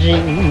in your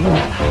jeans.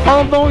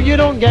 Although you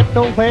don't get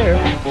nowhere,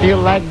 feel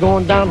like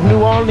going down to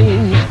New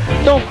Orleans.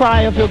 Don't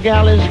cry if your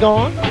gal is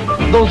gone.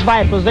 Those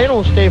vipers, they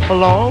don't stay for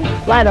long.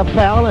 Light up,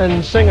 pal,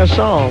 and sing a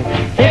song.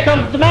 Here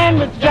comes the man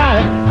with the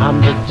jive.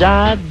 I'm the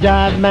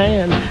jive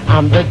man.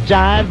 I'm the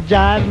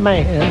jive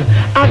man.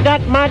 I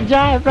got my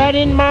jive right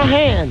in my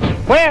hand.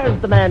 Where's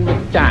the man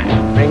with the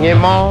jive? Bring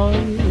him on.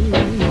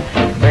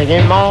 Bring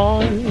him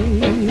on.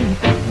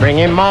 Bring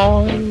him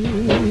on.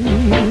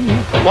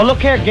 Well,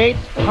 look here, Gates.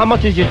 How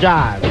much is your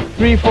jive?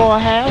 3 for a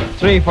half?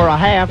 3 for a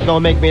half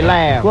don't make me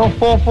laugh. Well,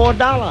 4 for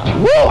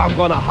 $1. Woo, I'm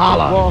gonna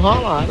holler. Well,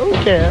 holler, I don't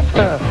care.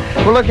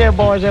 Well, look here,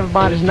 boys,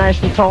 everybody's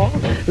nice and tall.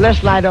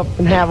 Let's light up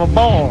and have a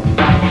ball.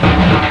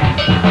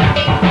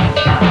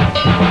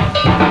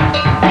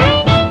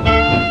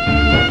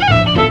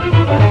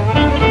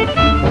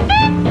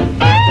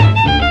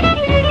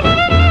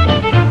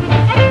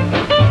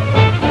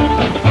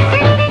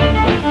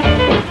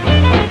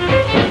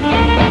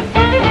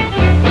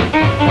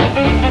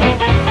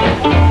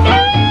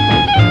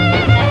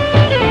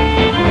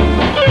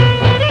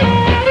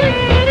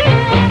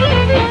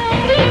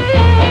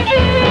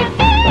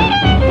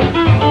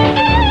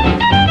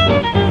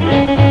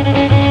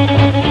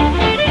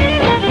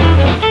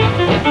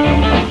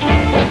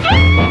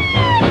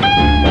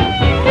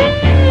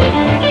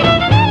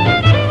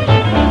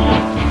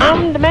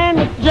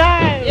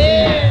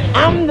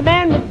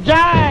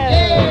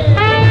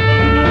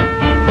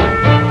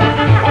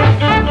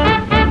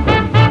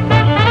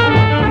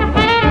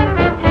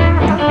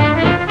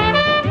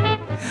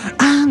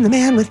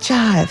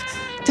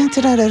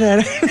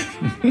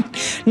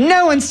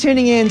 No one's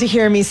tuning in to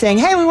hear me saying,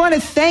 hey, we want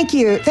to thank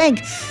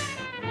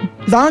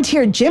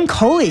volunteer Jim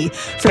Coley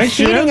for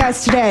feeding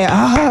us today.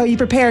 Oh, you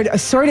prepared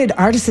assorted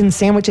artisan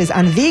sandwiches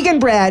on vegan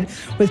bread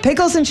with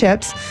pickles and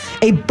chips,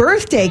 a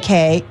birthday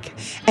cake,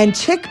 and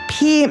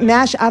chickpea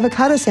mashed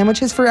avocado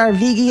sandwiches for our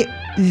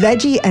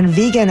veggie and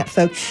vegan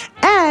folk.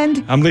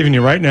 And I'm leaving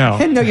you right now.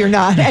 no, you're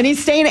not. And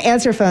he's staying at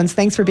Answer Phones.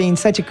 Thanks for being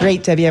such a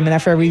great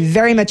WMNFer. We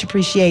very much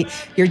appreciate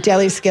your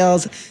deli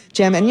skills,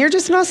 Jim. And you're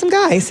just an awesome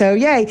guy. So,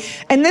 yay.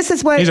 And this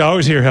is what... He's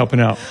always here helping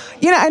out.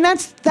 And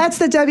that's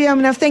the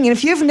WMNF thing. And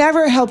if you've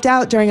never helped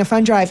out during a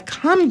fund drive,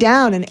 come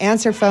down and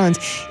Answer Phones.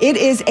 It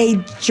is a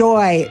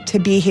joy to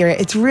be here.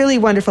 It's really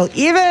wonderful,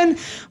 even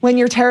when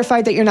you're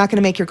terrified that you're not going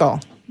to make your goal.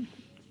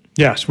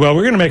 Yes, well,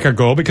 we're going to make our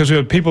goal because we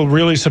have people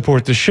really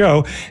support the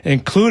show,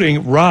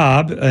 including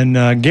Rob in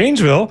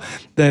Gainesville.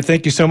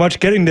 Thank you so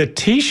much. Getting the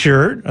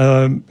T-shirt,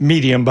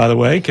 medium, by the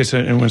way, in case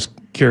anyone's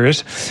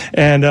curious.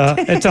 And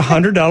it's a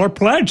 $100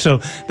 pledge, so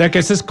that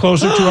gets us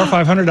closer to our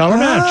 $500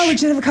 match. Oh, we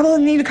should have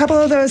need a couple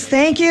of those.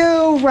 Thank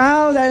you.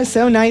 Wow, that is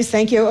so nice.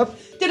 Thank you.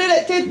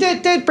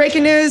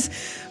 Breaking news.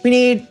 We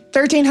need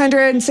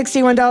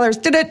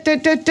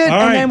 $1,361.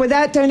 And then with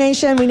that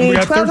donation, we need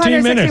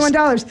 $1,261.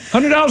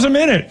 $100 a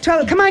minute.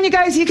 Come on, you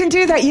guys. You can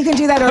do that. You can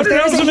do that. Or if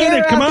there's a hero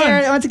out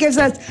there that wants to give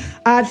us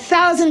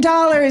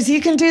 $1,000,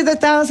 you can do the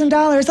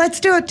 $1,000. Let's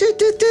do it.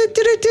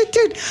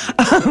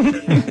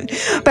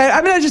 But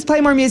I'm going to just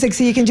play more music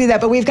so you can do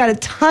that. But we've got a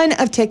ton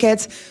of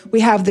tickets. We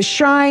have the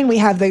Shrine. We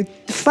have the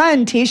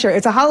fun T-shirt.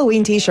 It's a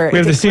Halloween T-shirt. We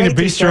have the Cena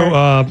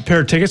Bistro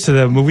pair of tickets to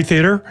the movie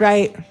theater.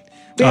 Right.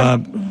 We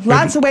have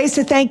lots of ways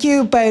to thank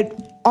you,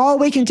 but all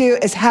we can do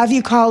is have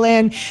you call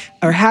in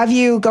or have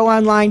you go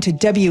online to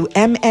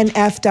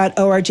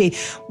WMNF.org.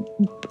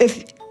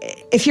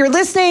 If you're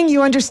listening,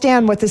 you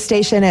understand what the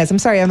station is. I'm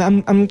sorry,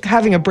 I'm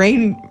having a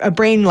brain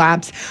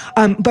lapse.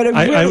 But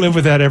I live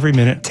with that every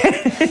minute.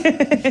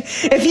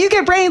 If you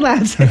get brain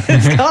lapse,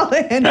 call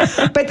in.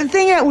 But the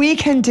thing that we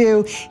can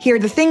do here,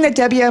 the thing that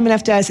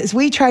WMNF does is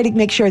we try to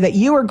make sure that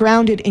you are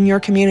grounded in your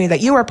community, that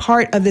you are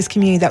part of this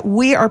community, that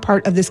we are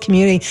part of this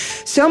community.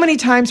 So many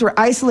times we're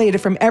isolated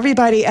from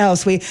everybody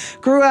else. We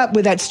grew up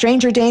with that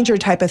stranger danger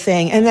type of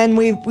thing. And then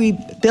we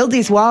build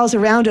these walls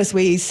around us.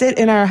 We sit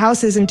in our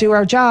houses and do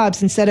our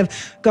jobs instead of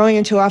going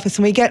into office,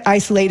 and we get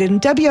isolated.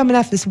 And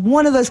WMNF is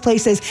one of those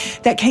places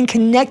that can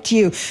connect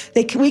you.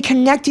 We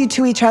connect you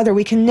to each other.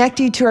 We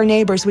connect you to our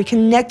neighbors. We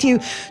connect you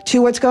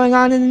to what's going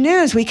on in the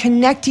news. We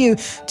connect you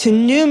to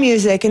new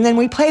music. And then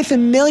we play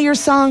familiar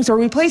songs, or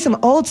we play some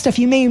old stuff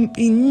you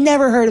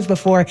never heard of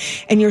before,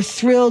 and you're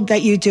thrilled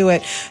that you do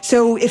it.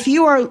 So if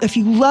you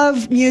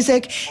love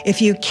music,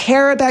 if you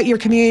care about your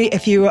community,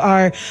 if you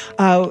are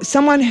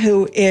someone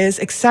who is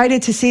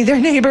excited to see their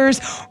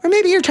neighbors, or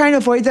maybe you're trying to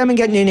avoid them and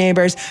get new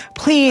neighbors,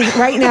 please,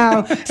 right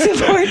now,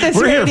 support this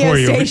radio station. We're here for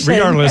you,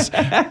 regardless.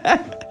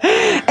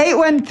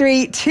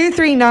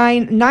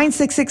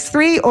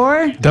 813-239-9663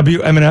 or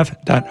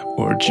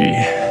WMNF.org.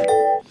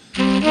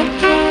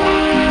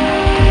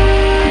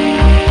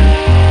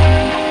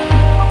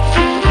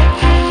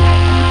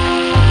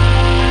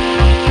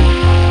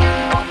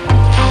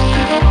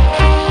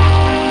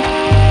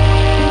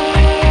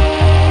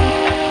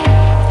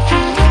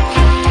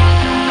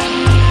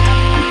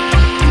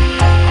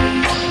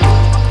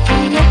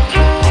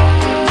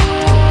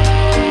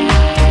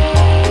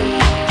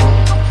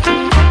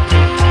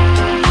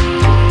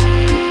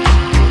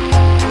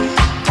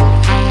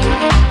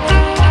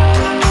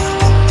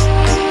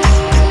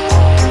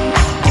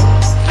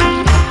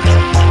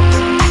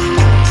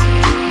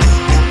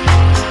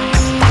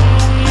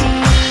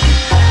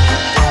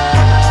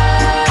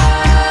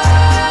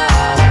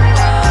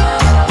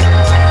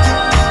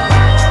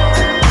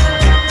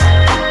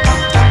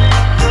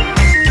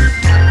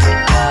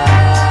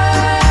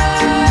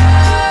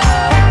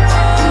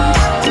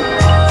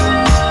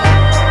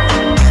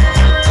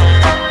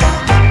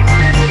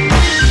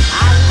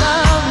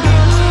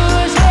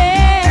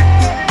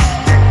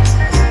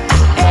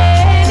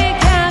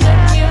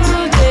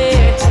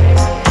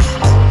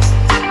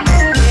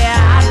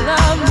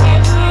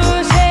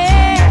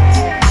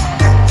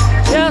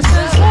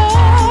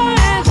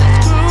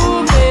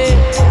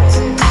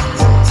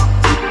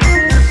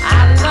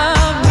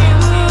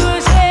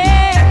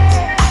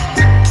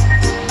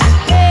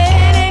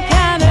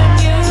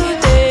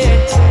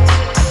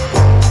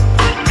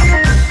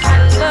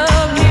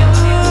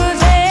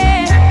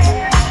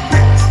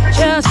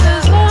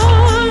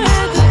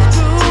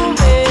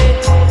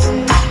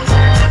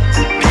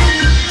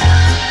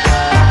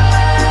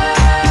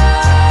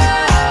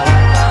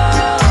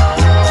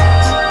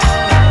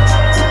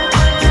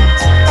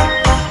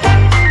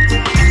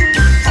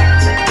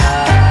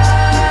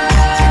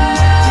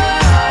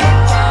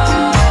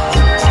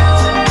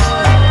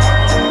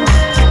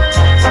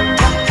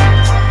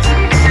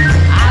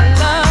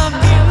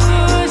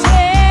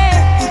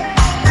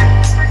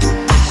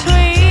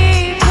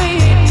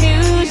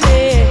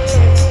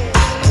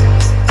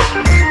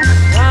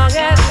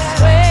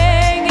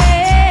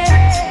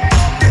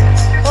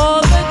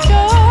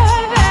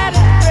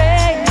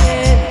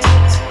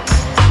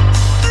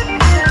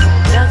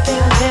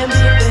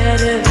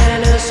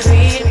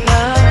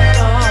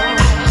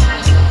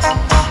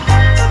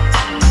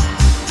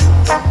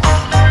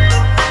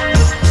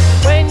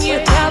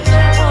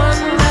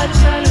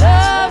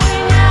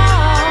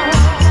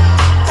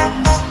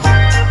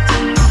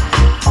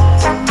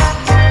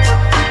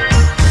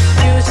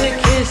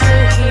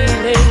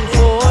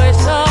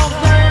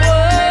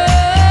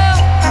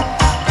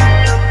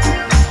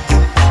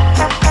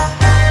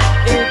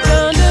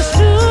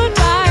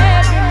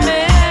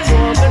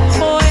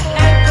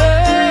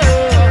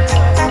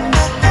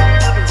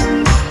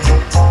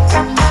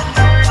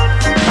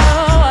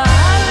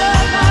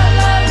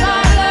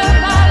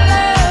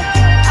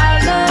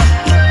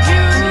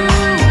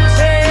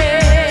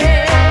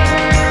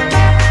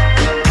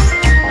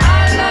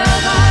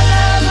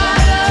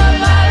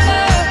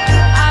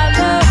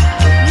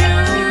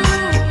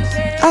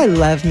 I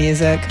love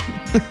music.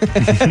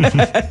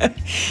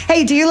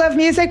 Hey, do you love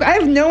music? I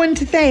have no one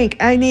to thank.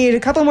 I need a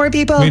couple more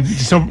people. We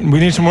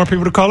need some more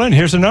people to call in.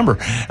 Here's the number,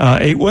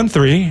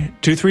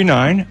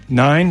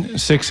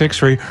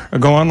 813-239-9663, or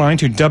go online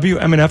to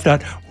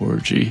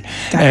WMNF.org.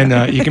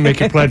 And you can make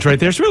your pledge right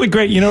there. It's really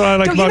great. You know what I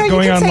like about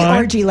going online? You can say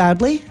orgy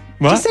loudly.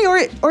 What? Just say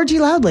orgy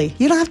loudly.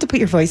 You don't have to put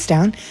your voice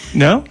down.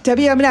 No?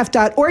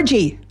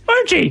 WMNF.org.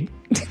 Orgy.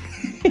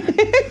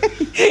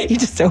 You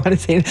just don't want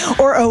to say it.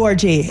 Or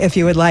ORG, if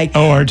you would like.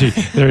 ORG.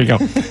 There you go.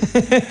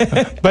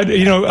 But,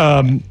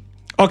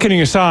 all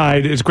kidding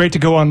aside, it's great to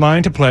go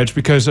online to pledge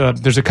because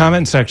there's a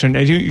comment section,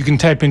 and you can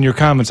type in your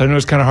comments. I know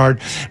it's kind of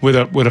hard with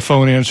a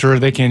phone answer.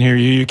 They can't hear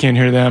you. You can't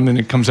hear them, and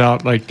it comes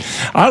out like,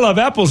 I love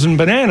apples and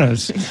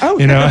bananas. Oh.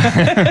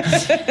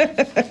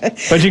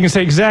 But you can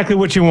say exactly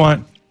what you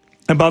want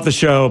about the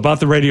show, about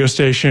the radio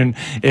station.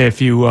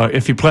 If you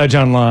pledge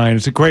online,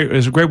 it's a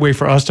great way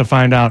for us to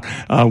find out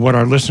what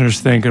our listeners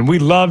think, and we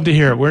love to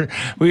hear it.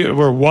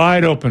 We're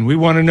wide open. We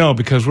want to know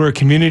because we're a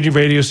community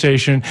radio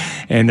station,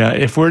 and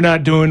if we're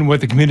not doing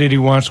what the community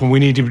wants, well, we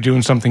need to be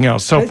doing something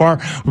else. So far,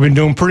 we've been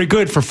doing pretty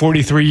good for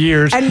 43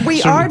 years, and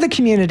we are the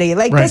community.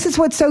 Like right. This is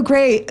what's so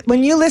great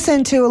when you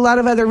listen to a lot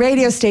of other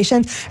radio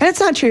stations, and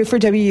it's not true for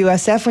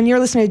WUSF. When you're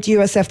listening to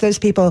USF, those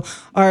people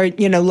are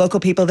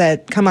local people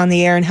that come on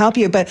the air and help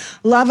you, but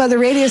a lot of other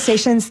radio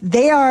stations,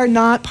 they are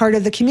not part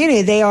of the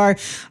community. They are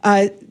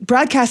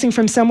broadcasting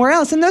from somewhere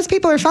else, and those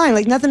people are fine.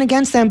 Like, nothing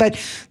against them, but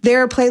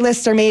their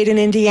playlists are made in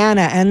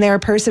Indiana, and their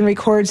person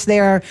records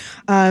their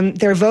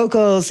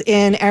vocals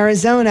in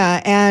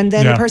Arizona, and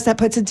then the person that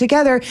puts it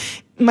together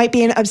might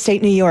be in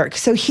upstate New York.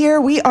 So here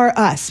we are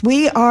us.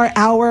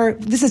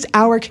 This is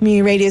our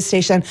community radio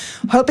station,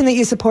 hoping that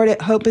you support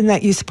it, hoping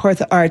that you support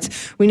the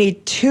arts. We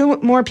need 2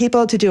 more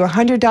people to do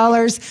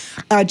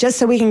 $100 just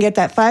so we can get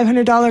that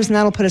 $500, and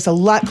that'll put us a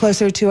lot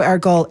closer to our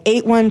goal.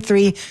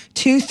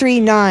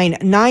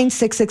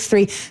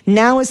 813-239-9663.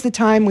 Now is the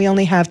time. We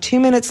only have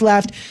 2 minutes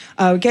left.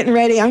 We're getting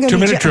ready. I'm going to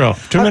 2-minute drill.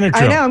 2-minute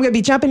drill. I know. I'm going to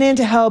be jumping in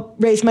to help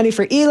raise money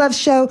for E-Love's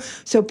show.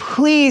 So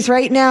please,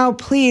 right now,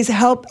 please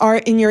help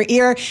Art in Your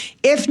Ear.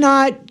 If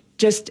not,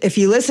 just if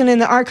you listen in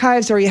the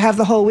archives or you have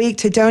the whole week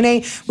to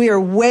donate, we are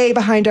way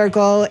behind our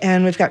goal,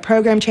 and we've got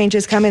program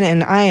changes coming,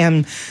 and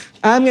I'm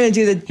going to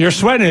do the... You're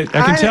sweating it.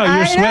 I can tell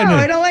you're sweating it.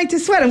 I don't like to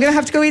sweat. I'm going to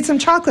have to go eat some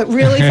chocolate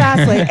really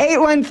fastly.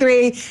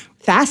 813...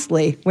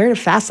 Fastly. Where to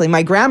Fastly?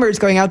 My grammar is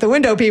going out the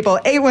window, people.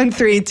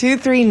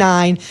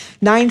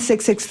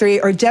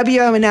 813-239-9663 or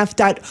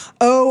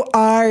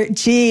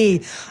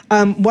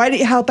WMNF.org. Why don't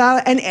you help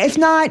out? And if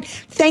not,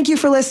 thank you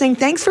for listening.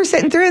 Thanks for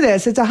sitting through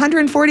this. It's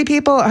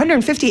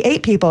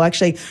 158 people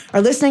actually are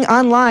listening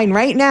online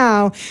right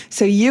now.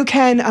 So you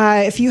can,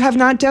 if you have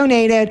not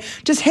donated,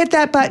 just hit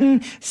that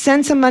button,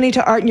 send some money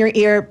to Art in Your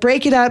Ear,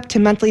 break it up to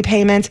monthly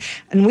payments,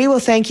 and we will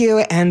thank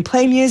you and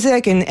play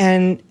music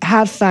and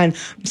have fun.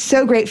 I'm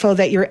so grateful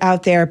that you're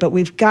out there, but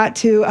we've got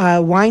to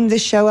wind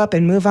this show up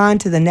and move on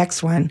to the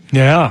next one.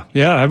 Yeah.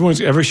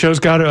 Every show's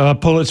got to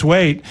pull its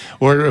weight,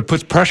 or it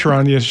puts pressure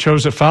on the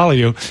shows that follow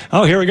you.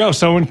 Oh, here we go.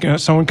 Someone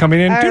coming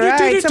in. All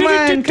right,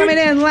 someone coming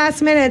in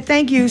last minute.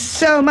 Thank you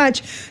so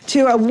much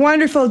to a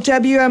wonderful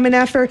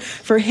WMNFer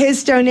for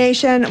his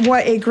donation.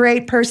 What a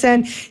great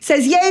person.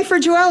 Says yay for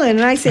Joellen,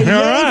 and I say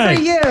yay for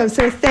you.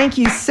 So thank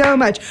you so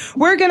much.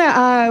 We're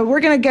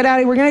gonna get out of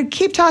here. We're gonna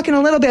keep talking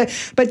a little bit,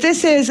 but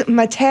this is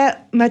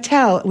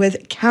Mattel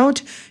with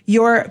Count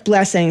Your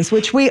Blessings,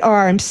 which we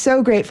are. I'm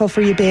so grateful for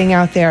you being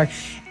out there.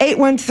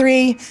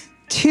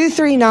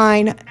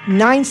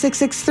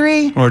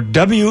 813-239-9663 or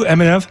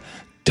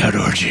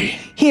WMNF.org.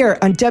 Here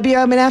on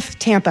WMNF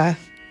Tampa.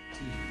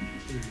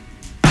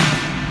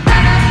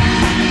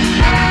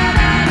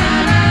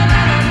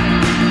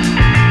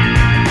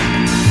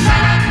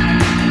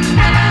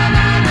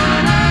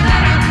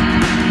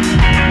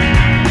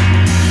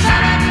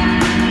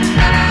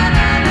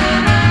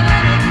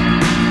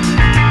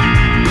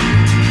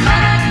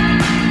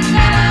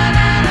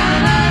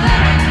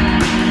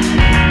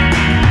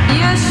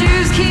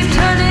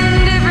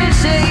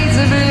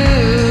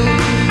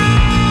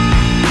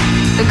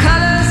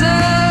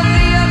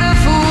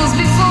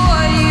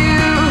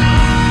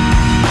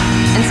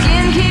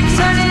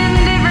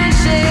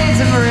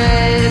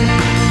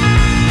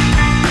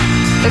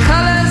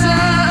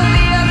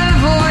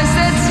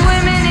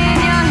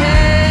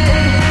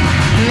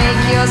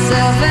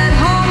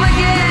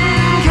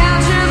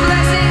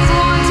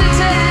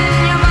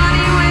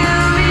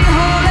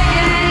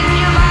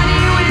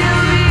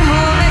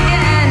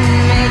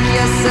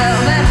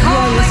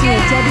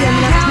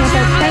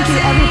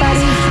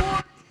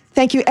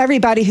 Thank you,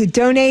 everybody who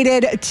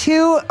donated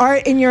to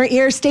Art in Your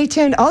Ear. Stay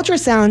tuned.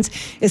 Ultrasounds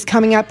is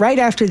coming up right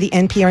after the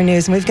NPR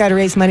News, and we've got to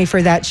raise money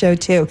for that show,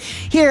 too.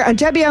 Here on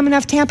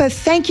WMNF Tampa,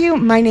 thank you.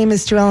 My name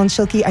is Joellen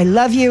Schilke. I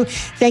love you.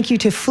 Thank you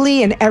to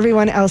Flea and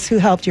everyone else who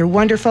helped. You're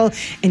wonderful,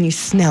 and you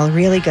smell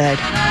really good.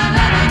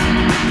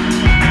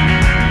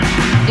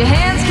 Your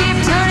hands keep